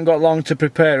 he ain't got long to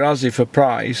prepare, has he, for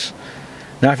Price?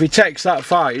 Now if he takes that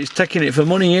fight, he's taking it for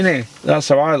money, isn't he? That's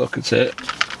how I look at it.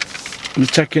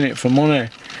 He's taking it for money.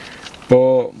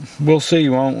 But we'll see,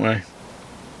 won't we?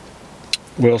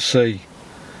 We'll see.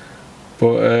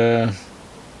 But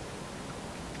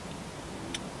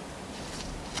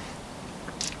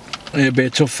it'll be a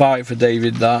tough fight for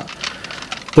David, that.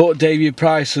 But David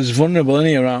Price is vulnerable, isn't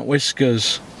he, around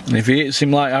whiskers? And if he hits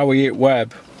him like how he hit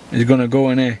Webb, he's going to go,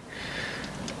 isn't he?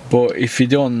 But if he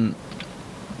don't,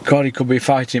 God, he could be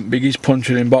fighting biggest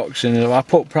puncher in boxing. I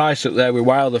put Price up there with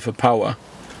Wilder for power.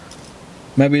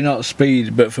 Maybe not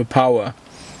speed, but for power,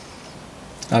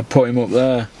 I'd put him up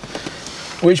there.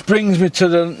 Which brings me to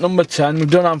the number 10. We've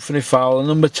done Anthony Fowler.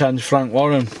 Number 10 is Frank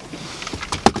Warren.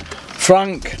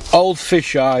 Frank, old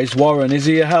fish eyes Warren, is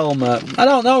he a helmet? I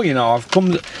don't know, you know.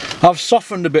 I've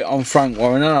softened a bit on Frank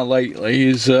Warren, haven't I, lately?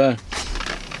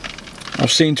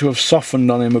 I've seemed to have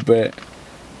softened on him a bit.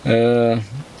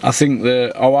 I think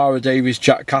the O'Hara Davis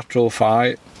Jack Catterall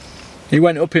fight, he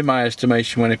went up in my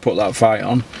estimation when he put that fight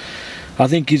on. I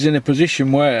think he's in a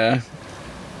position where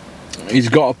he's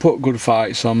got to put good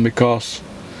fights on, because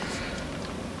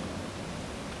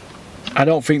I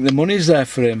don't think the money's there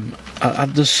for him.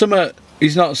 There's something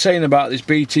he's not saying about this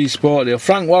BT Sport deal.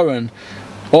 Frank Warren,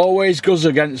 Always goes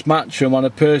against Matchroom on a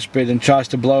purse bid and tries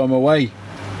to blow him away.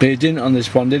 But he didn't on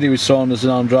this one, did he, with Saunders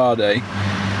and Andrade?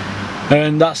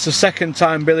 And that's the second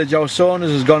time Billy Joe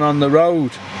Saunders has gone on the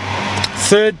road.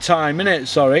 Third time, innit,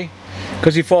 sorry.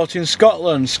 Because he fought in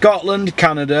Scotland. Scotland,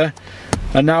 Canada,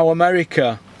 and now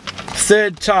America.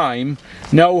 Third time,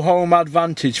 no home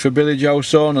advantage for Billy Joe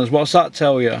Saunders. What's that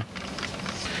tell you?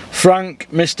 Frank,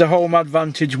 Mr. Home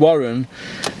Advantage Warren,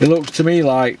 it looks to me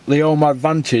like the home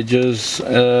advantage has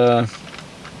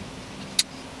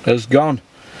gone.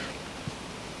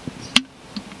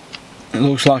 It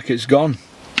looks like it's gone.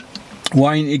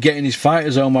 Why ain't he getting his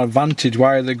fighters home advantage?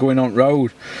 Why are they going on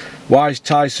road? Why is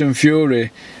Tyson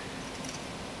Fury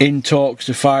in talks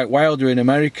to fight Wilder in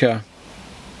America?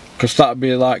 Because that'd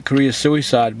be like career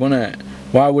suicide, wouldn't it?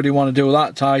 Why would he want to do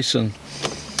that, Tyson?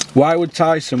 Why would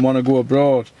Tyson want to go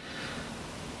abroad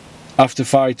after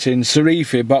fighting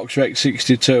Sarifi, box rec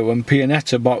 62, and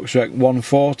Pianetta, box rec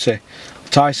 140?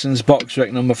 Tyson's box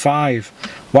rec number 5.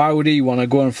 Why would he want to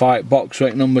go and fight box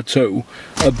rec number 2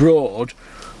 abroad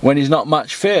when he's not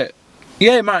match fit?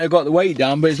 Yeah, he might have got the weight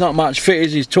down, but he's not match fit,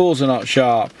 his tools are not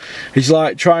sharp. He's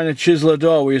like trying to chisel a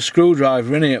door with a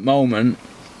screwdriver in it at the moment.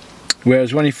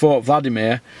 Whereas when he fought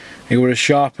Vladimir, he was a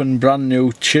sharpened brand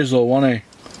new chisel, wasn't he?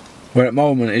 Where at the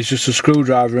moment it's just a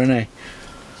screwdriver, isn't he?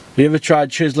 Have you ever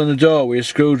tried chiseling a door with a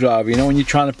screwdriver? You know when you're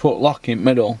trying to put lock in the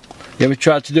middle? You ever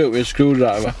tried to do it with a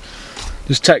screwdriver?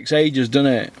 Just takes ages,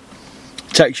 doesn't it?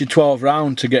 Takes you 12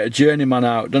 rounds to get a journeyman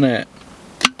out, doesn't it?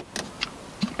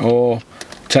 Or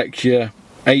takes you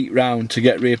 8 rounds to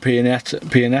get rid of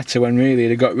Pianetta when really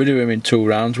they got rid of him in 2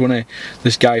 rounds, wouldn't he?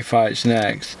 This guy fights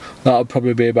next. That'll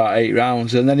probably be about 8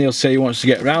 rounds, and then he'll say he wants to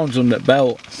get rounds under the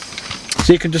belt.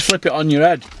 So you can just flip it on your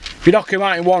head. If you knock him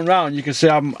out in 1 round, you can say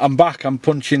I'm back, I'm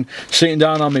punching, sitting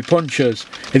down on my punches.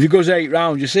 If he goes 8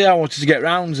 rounds, you say I wanted to get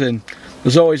rounds in.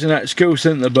 There's always an excuse,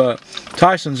 isn't there? But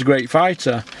Tyson's a great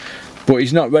fighter, but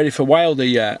he's not ready for Wilder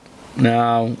yet.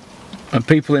 Now, and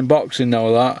people in boxing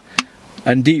know that,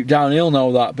 and deep down he'll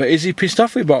know that. But is he pissed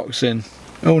off with boxing?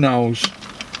 Who knows?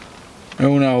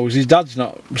 Who knows? His dad's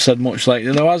not said much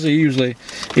lately, though, has he? Usually,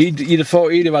 you'd have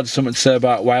thought he'd have had something to say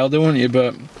about Wilder, wouldn't you?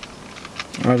 But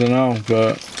I don't know.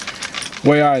 But the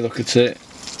way I look at it,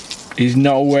 he's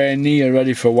nowhere near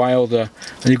ready for Wilder,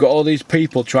 and you've got all these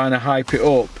people trying to hype it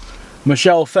up.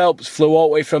 Michelle Phelps flew all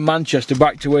the way from Manchester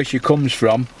back to where she comes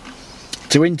from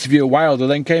to interview Wilder,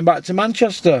 then came back to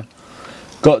Manchester.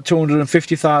 Got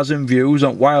 250,000 views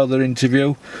on Wilder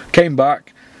interview. Came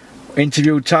back,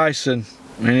 interviewed Tyson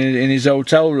in his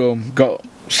hotel room. Got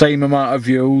same amount of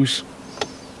views.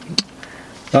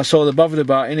 That's all they're bothered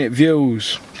about, innit?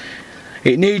 Views.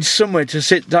 It needs someone to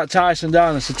sit that Tyson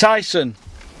down and say, Tyson,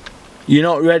 you're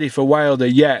not ready for Wilder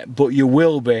yet, but you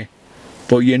will be.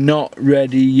 But you're not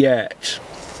ready yet.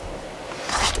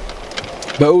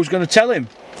 But who's going to tell him?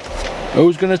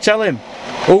 Who's going to tell him?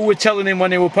 Who were telling him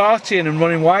when he were partying and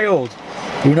running wild?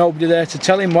 There was nobody there to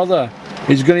tell him, whether.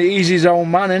 He's going to ease his own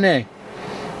man, innit?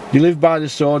 You live by the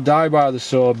sword, die by the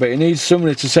sword. But he needs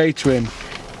somebody to say to him,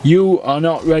 you are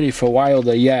not ready for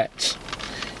Wilder yet.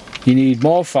 You need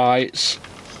more fights,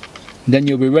 then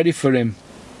you'll be ready for him.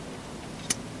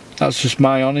 That's just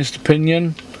my honest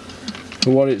opinion,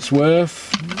 for what it's worth.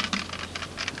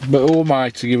 But who am I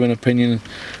to give an opinion?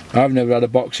 I've never had a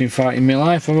boxing fight in my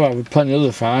life. I've had plenty of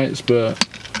other fights, but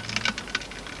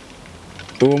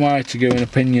who am I to give an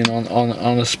opinion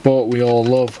on a sport we all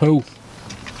love? Who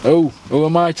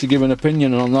am I to give an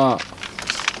opinion on that?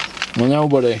 Well,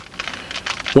 nobody.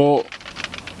 But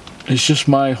it's just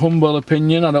my humble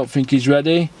opinion. I don't think he's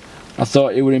ready. I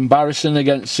thought he was embarrassing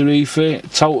against Sarifi.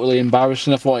 Totally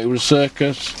embarrassing. I thought he was a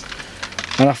circus.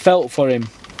 And I felt for him.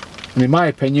 And in my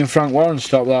opinion, Frank Warren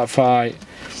stopped that fight.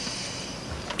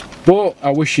 But I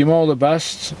wish him all the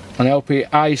best. And I hope he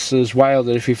ices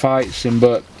Wilder if he fights him.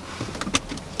 But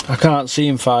I can't see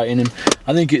him fighting him.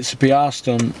 I think it's a PR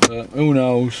stunt. But who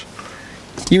knows?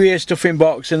 You hear stuff in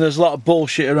boxing. There's a lot of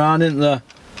bullshit around, isn't there?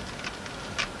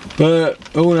 But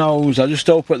who knows? I just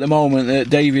hope at the moment that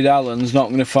David Allen's not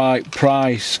going to fight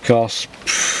Price, because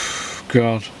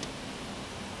God,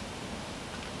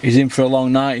 he's in for a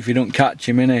long night if you don't catch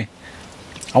him, innit?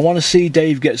 I want to see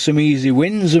Dave get some easy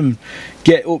wins and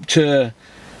get up to,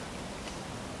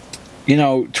 you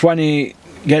know, 20,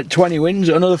 get 20 wins,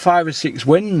 another 5 or 6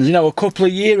 wins, you know, a couple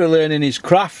of years of learning his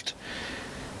craft.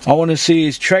 I want to see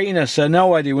his trainer say,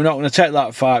 no Eddie, we're not going to take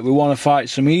that fight, we want to fight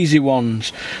some easy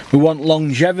ones, we want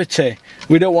longevity,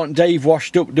 we don't want Dave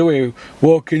washed up, do we,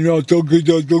 walking around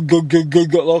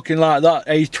looking like that,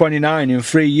 age 29 in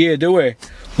 3 years, do we,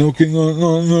 looking like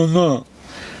that.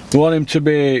 We want him to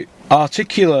be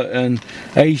articulate and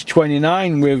age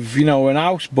 29 with, you know, an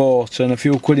house bought and a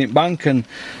few quid in bank and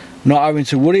not having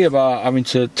to worry about having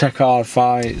to take hard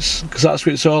fights, because that's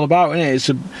what it's all about,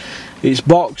 isn't it? It's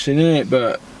boxing, isn't it?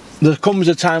 But there comes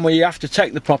a time where you have to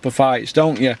take the proper fights,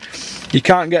 don't you? You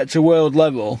can't get to world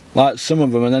level like some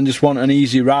of them and then just want an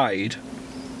easy ride.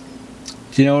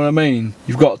 Do you know what I mean?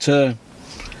 You've got to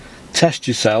test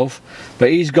yourself. But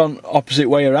he's gone opposite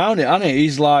way around it, hasn't he?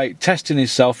 He's like testing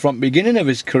himself from the beginning of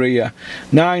his career.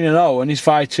 9-0, and he's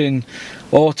fighting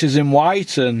Autism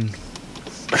White and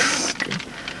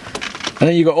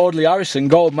then you got Audley Harrison,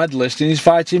 gold medalist, and he's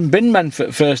fighting bin men for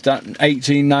the first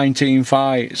 18, 19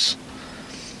 fights.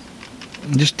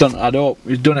 It just doesn't add up.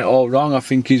 He's done it all wrong. I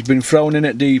think he's been thrown in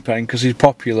at deep end because he's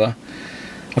popular.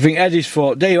 I think Eddie's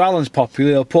thought, Dave Allen's popular,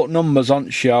 he'll put numbers on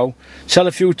the show, sell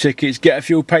a few tickets, get a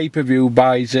few pay-per-view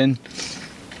buys in.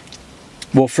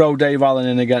 We'll throw Dave Allen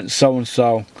in against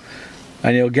so-and-so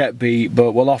and he'll get beat,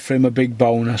 but we'll offer him a big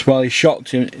bonus. Well, he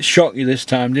shocked you this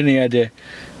time, didn't he, Eddie?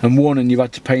 And won, and you've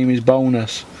had to pay him his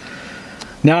bonus.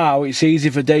 Now it's easy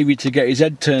for Davey to get his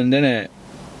head turned, isn't it?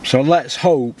 So let's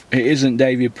hope it isn't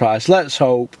David Price. Let's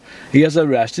hope he has a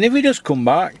rest. And if he does come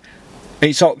back,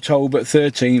 it's October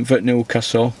 13th at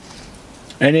Newcastle.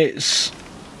 And it's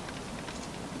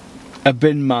a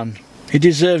bin man. He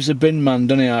deserves a bin man,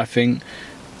 doesn't he, I think?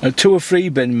 2 or 3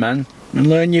 bin men. And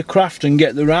learn your craft and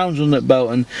get the rounds under the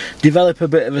belt and develop a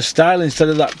bit of a style instead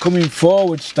of that coming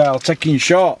forward style, taking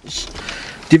shots.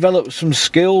 Develop some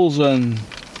skills, and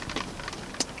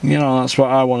you know, that's what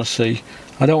I want to see.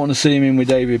 I don't want to see him in with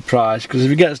David Price, because if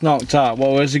he gets knocked out,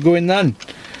 well, where's he going then?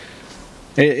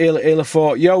 He'll have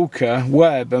fought Yoker,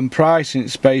 Webb and Price in the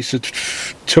space of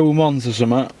 2 months or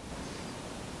something.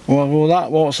 Well,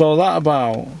 what's all that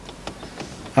about?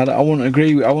 I wouldn't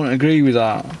agree with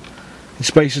that. In the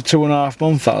space of 2.5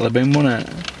 months that'll have been, wouldn't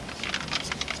it?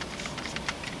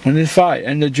 When did they fight?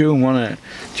 End of June, wasn't it?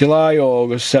 July,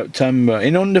 August, September.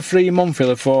 In under 3 months he'll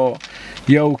have fought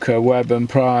Yoker, Webb and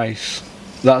Price.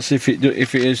 That's if it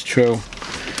is true.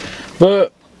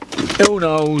 But who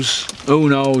knows? Who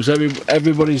knows?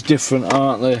 Everybody's different,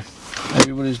 aren't they?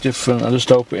 Everybody's different. I just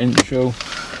hope it ain't true.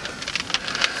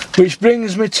 Which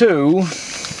brings me to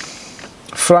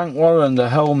Frank Warren, the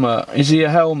helmet. Is he a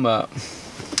helmet?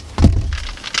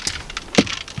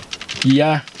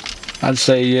 Yeah, I'd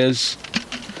say he is.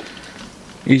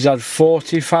 He's had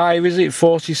 45, is it?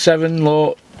 47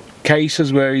 law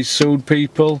cases where he's sued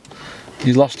people.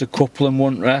 He's lost a couple and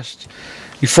won't rest.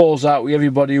 He falls out with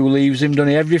everybody who leaves him, doesn't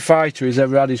he? Every fighter he's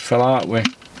ever had he's fell out with.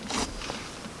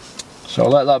 So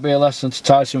let that be a lesson to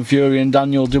Tyson Fury and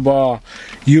Daniel Dubois.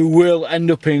 You will end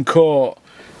up in court.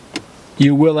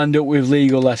 You will end up with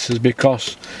legal lessons,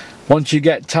 because once you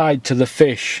get tied to the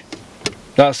fish,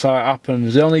 that's how it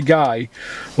happens. The only guy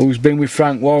who's been with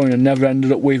Frank Warren and never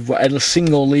ended up with a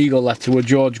single legal letter was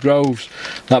George Groves.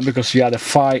 That because he had a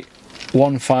fight,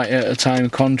 one fight at a time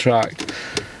contract.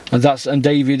 And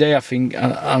Davey Day, I think.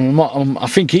 I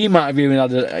think he might have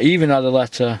even had a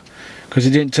letter, because he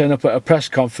didn't turn up at a press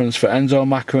conference for Enzo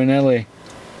Maccarinelli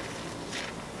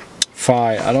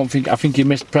fight. I think he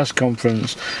missed press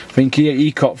conference. I think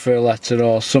he copped for a letter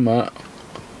or something.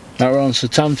 That were on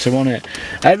Satanta, wasn't it?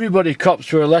 Everybody cops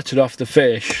for a letter off the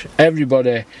fish.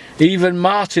 Everybody. Even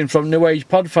Martin from New Age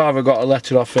Podfather got a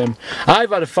letter off him. I've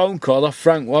had a phone call off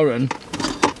Frank Warren.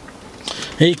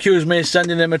 He accused me of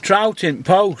sending him a trout in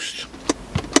post.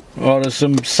 Or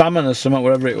some salmon or something,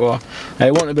 whatever it was.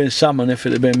 It wouldn't have been salmon if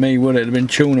it had been me, would it? It would have been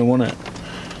tuna, wouldn't it?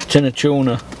 Tin of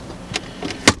tuna.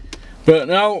 But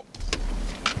no.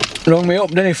 Rung me up,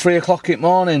 didn't he? 3 o'clock in the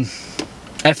morning.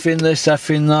 Effing this,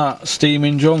 effing that,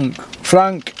 steaming drunk.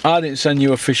 Frank, I didn't send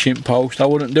you a fishing post, I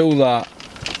wouldn't do that.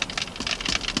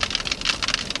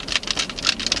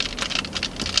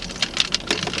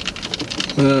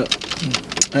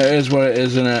 It is what it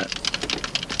is, isn't it?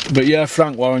 But yeah,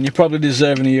 Frank Warren, you're probably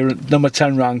deserving of your number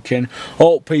 10 ranking.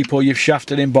 All people you've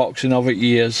shafted in boxing over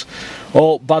years.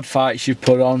 All bad fights you've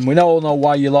put on. We all know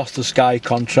why you lost the Sky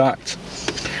contract.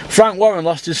 Frank Warren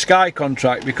lost his Sky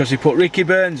contract because he put Ricky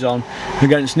Burns on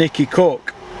against Nicky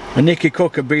Cook. And Nicky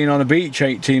Cook had been on a beach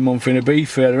 18 months in a beef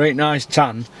fair. There ain't nice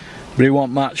tan, but he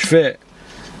wasn't match fit.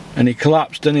 And he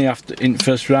collapsed, didn't he, in the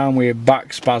first round with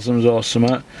back spasms or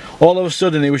something. All of a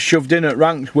sudden he was shoved in at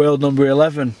ranked world number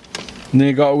 11. And then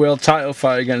he got a world title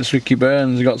fight against Ricky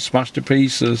Burns. He got smashed to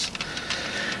pieces.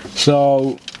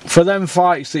 So, for them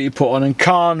fights that you put on, and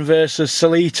Khan versus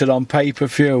Salita on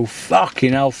pay-per-view,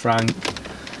 fucking hell, Frank.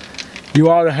 You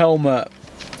are a helmet,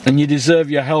 and you deserve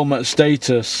your helmet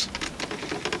status.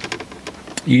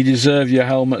 You deserve your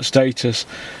helmet status.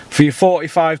 For your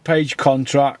 45-page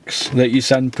contracts that you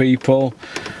send people,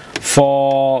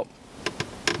 for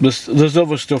there's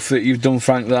other stuff that you've done,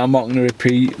 Frank, that I'm not going to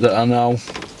repeat, that I know.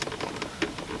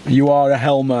 You are a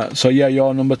helmet, so yeah,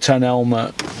 you're number 10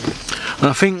 helmet. And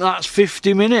I think that's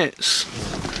 50 minutes.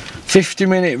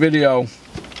 50-minute video.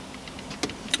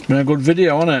 Been a good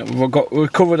video, hasn't it?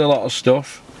 We've covered a lot of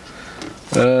stuff.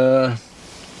 Covered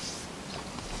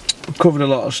a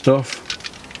lot of stuff.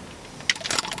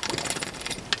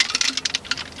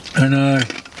 And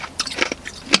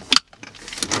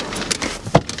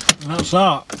that's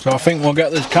that. So I think we'll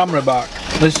get this camera back,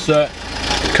 this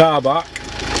car back.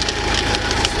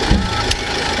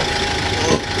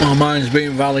 Oh, mine's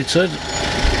being valeted.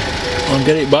 I'll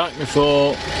get it back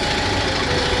before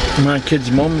my kid's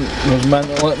mum was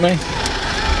mental at me.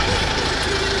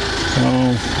 So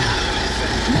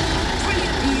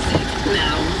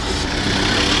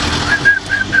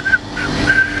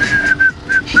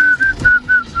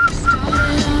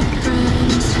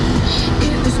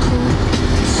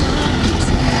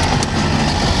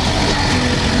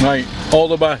right, all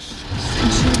the best.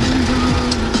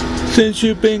 Since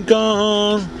you've been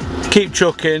gone, keep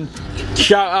chucking.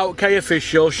 Shout out K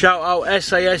Official, shout out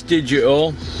SAS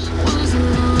Digital,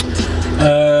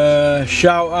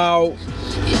 shout out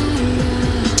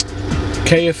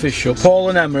K Official, Paul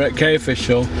and Emma at K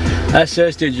Official,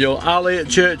 SAS Digital, Ali at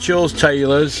Churchill's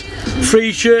Tailors.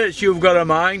 Free shirts you've got of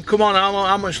mine. Come on,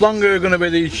 how much longer are going to be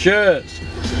these shirts?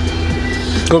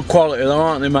 Good quality though,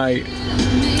 aren't they, mate?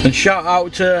 And shout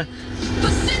out to,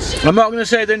 I'm not going to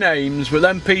say their names, but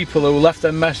them people who left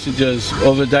them messages the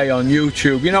other day on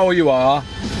YouTube. You know who you are.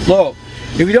 Look,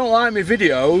 if you don't like my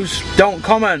videos, don't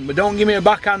comment, but don't give me a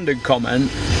backhanded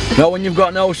comment. Not when you've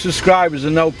got no subscribers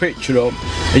and no picture up.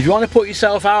 If you want to put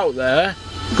yourself out there,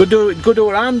 go do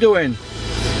what I'm doing.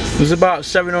 There's about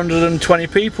 720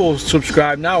 people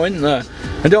subscribed now, isn't there?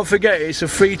 And don't forget, it's a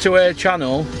free-to-air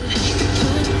channel.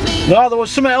 No, there was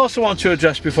something else I want to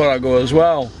address before I go as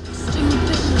well.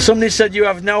 Somebody said you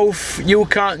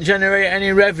can't generate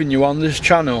any revenue on this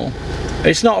channel.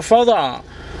 It's not for that.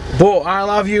 But I'll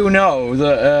have you know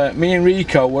that me and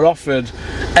Rico were offered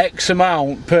X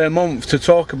amount per month to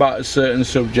talk about a certain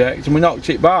subject, and we knocked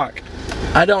it back.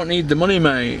 I don't need the money,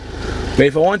 mate. But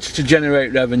if I wanted to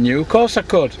generate revenue, of course I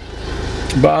could.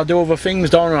 But I do other things,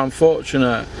 don't I? I'm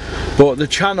fortunate. But the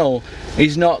channel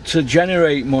is not to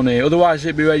generate money, otherwise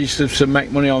it'd be registered to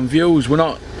make money on views.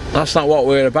 That's not what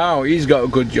we're about. He's got a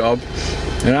good job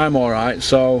and I'm alright,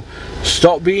 so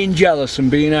stop being jealous and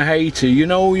being a hater. You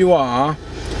know who you are.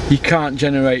 You can't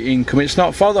generate income. It's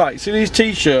not for that. See these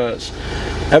t-shirts?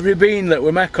 Every bean that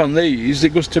we make on these,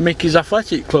 it goes to Mickey's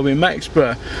Athletic Club in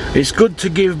Mexborough. It's good to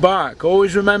give back.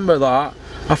 Always remember that.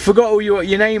 I forgot your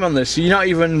name on this, so you're not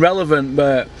even relevant,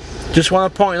 but just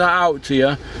want to point that out to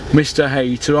you, Mr.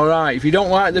 Hater. Alright, if you don't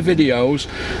like the videos,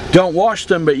 don't watch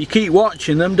them, but you keep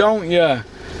watching them, don't you?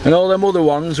 And all them other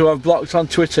ones who I've blocked on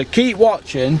Twitter, keep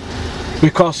watching,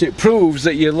 because it proves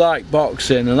that you like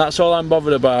boxing, and that's all I'm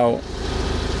bothered about.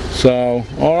 So,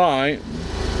 alright.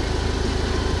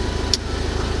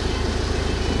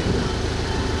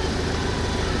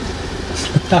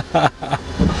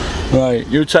 Right,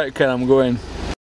 you take care, I'm going.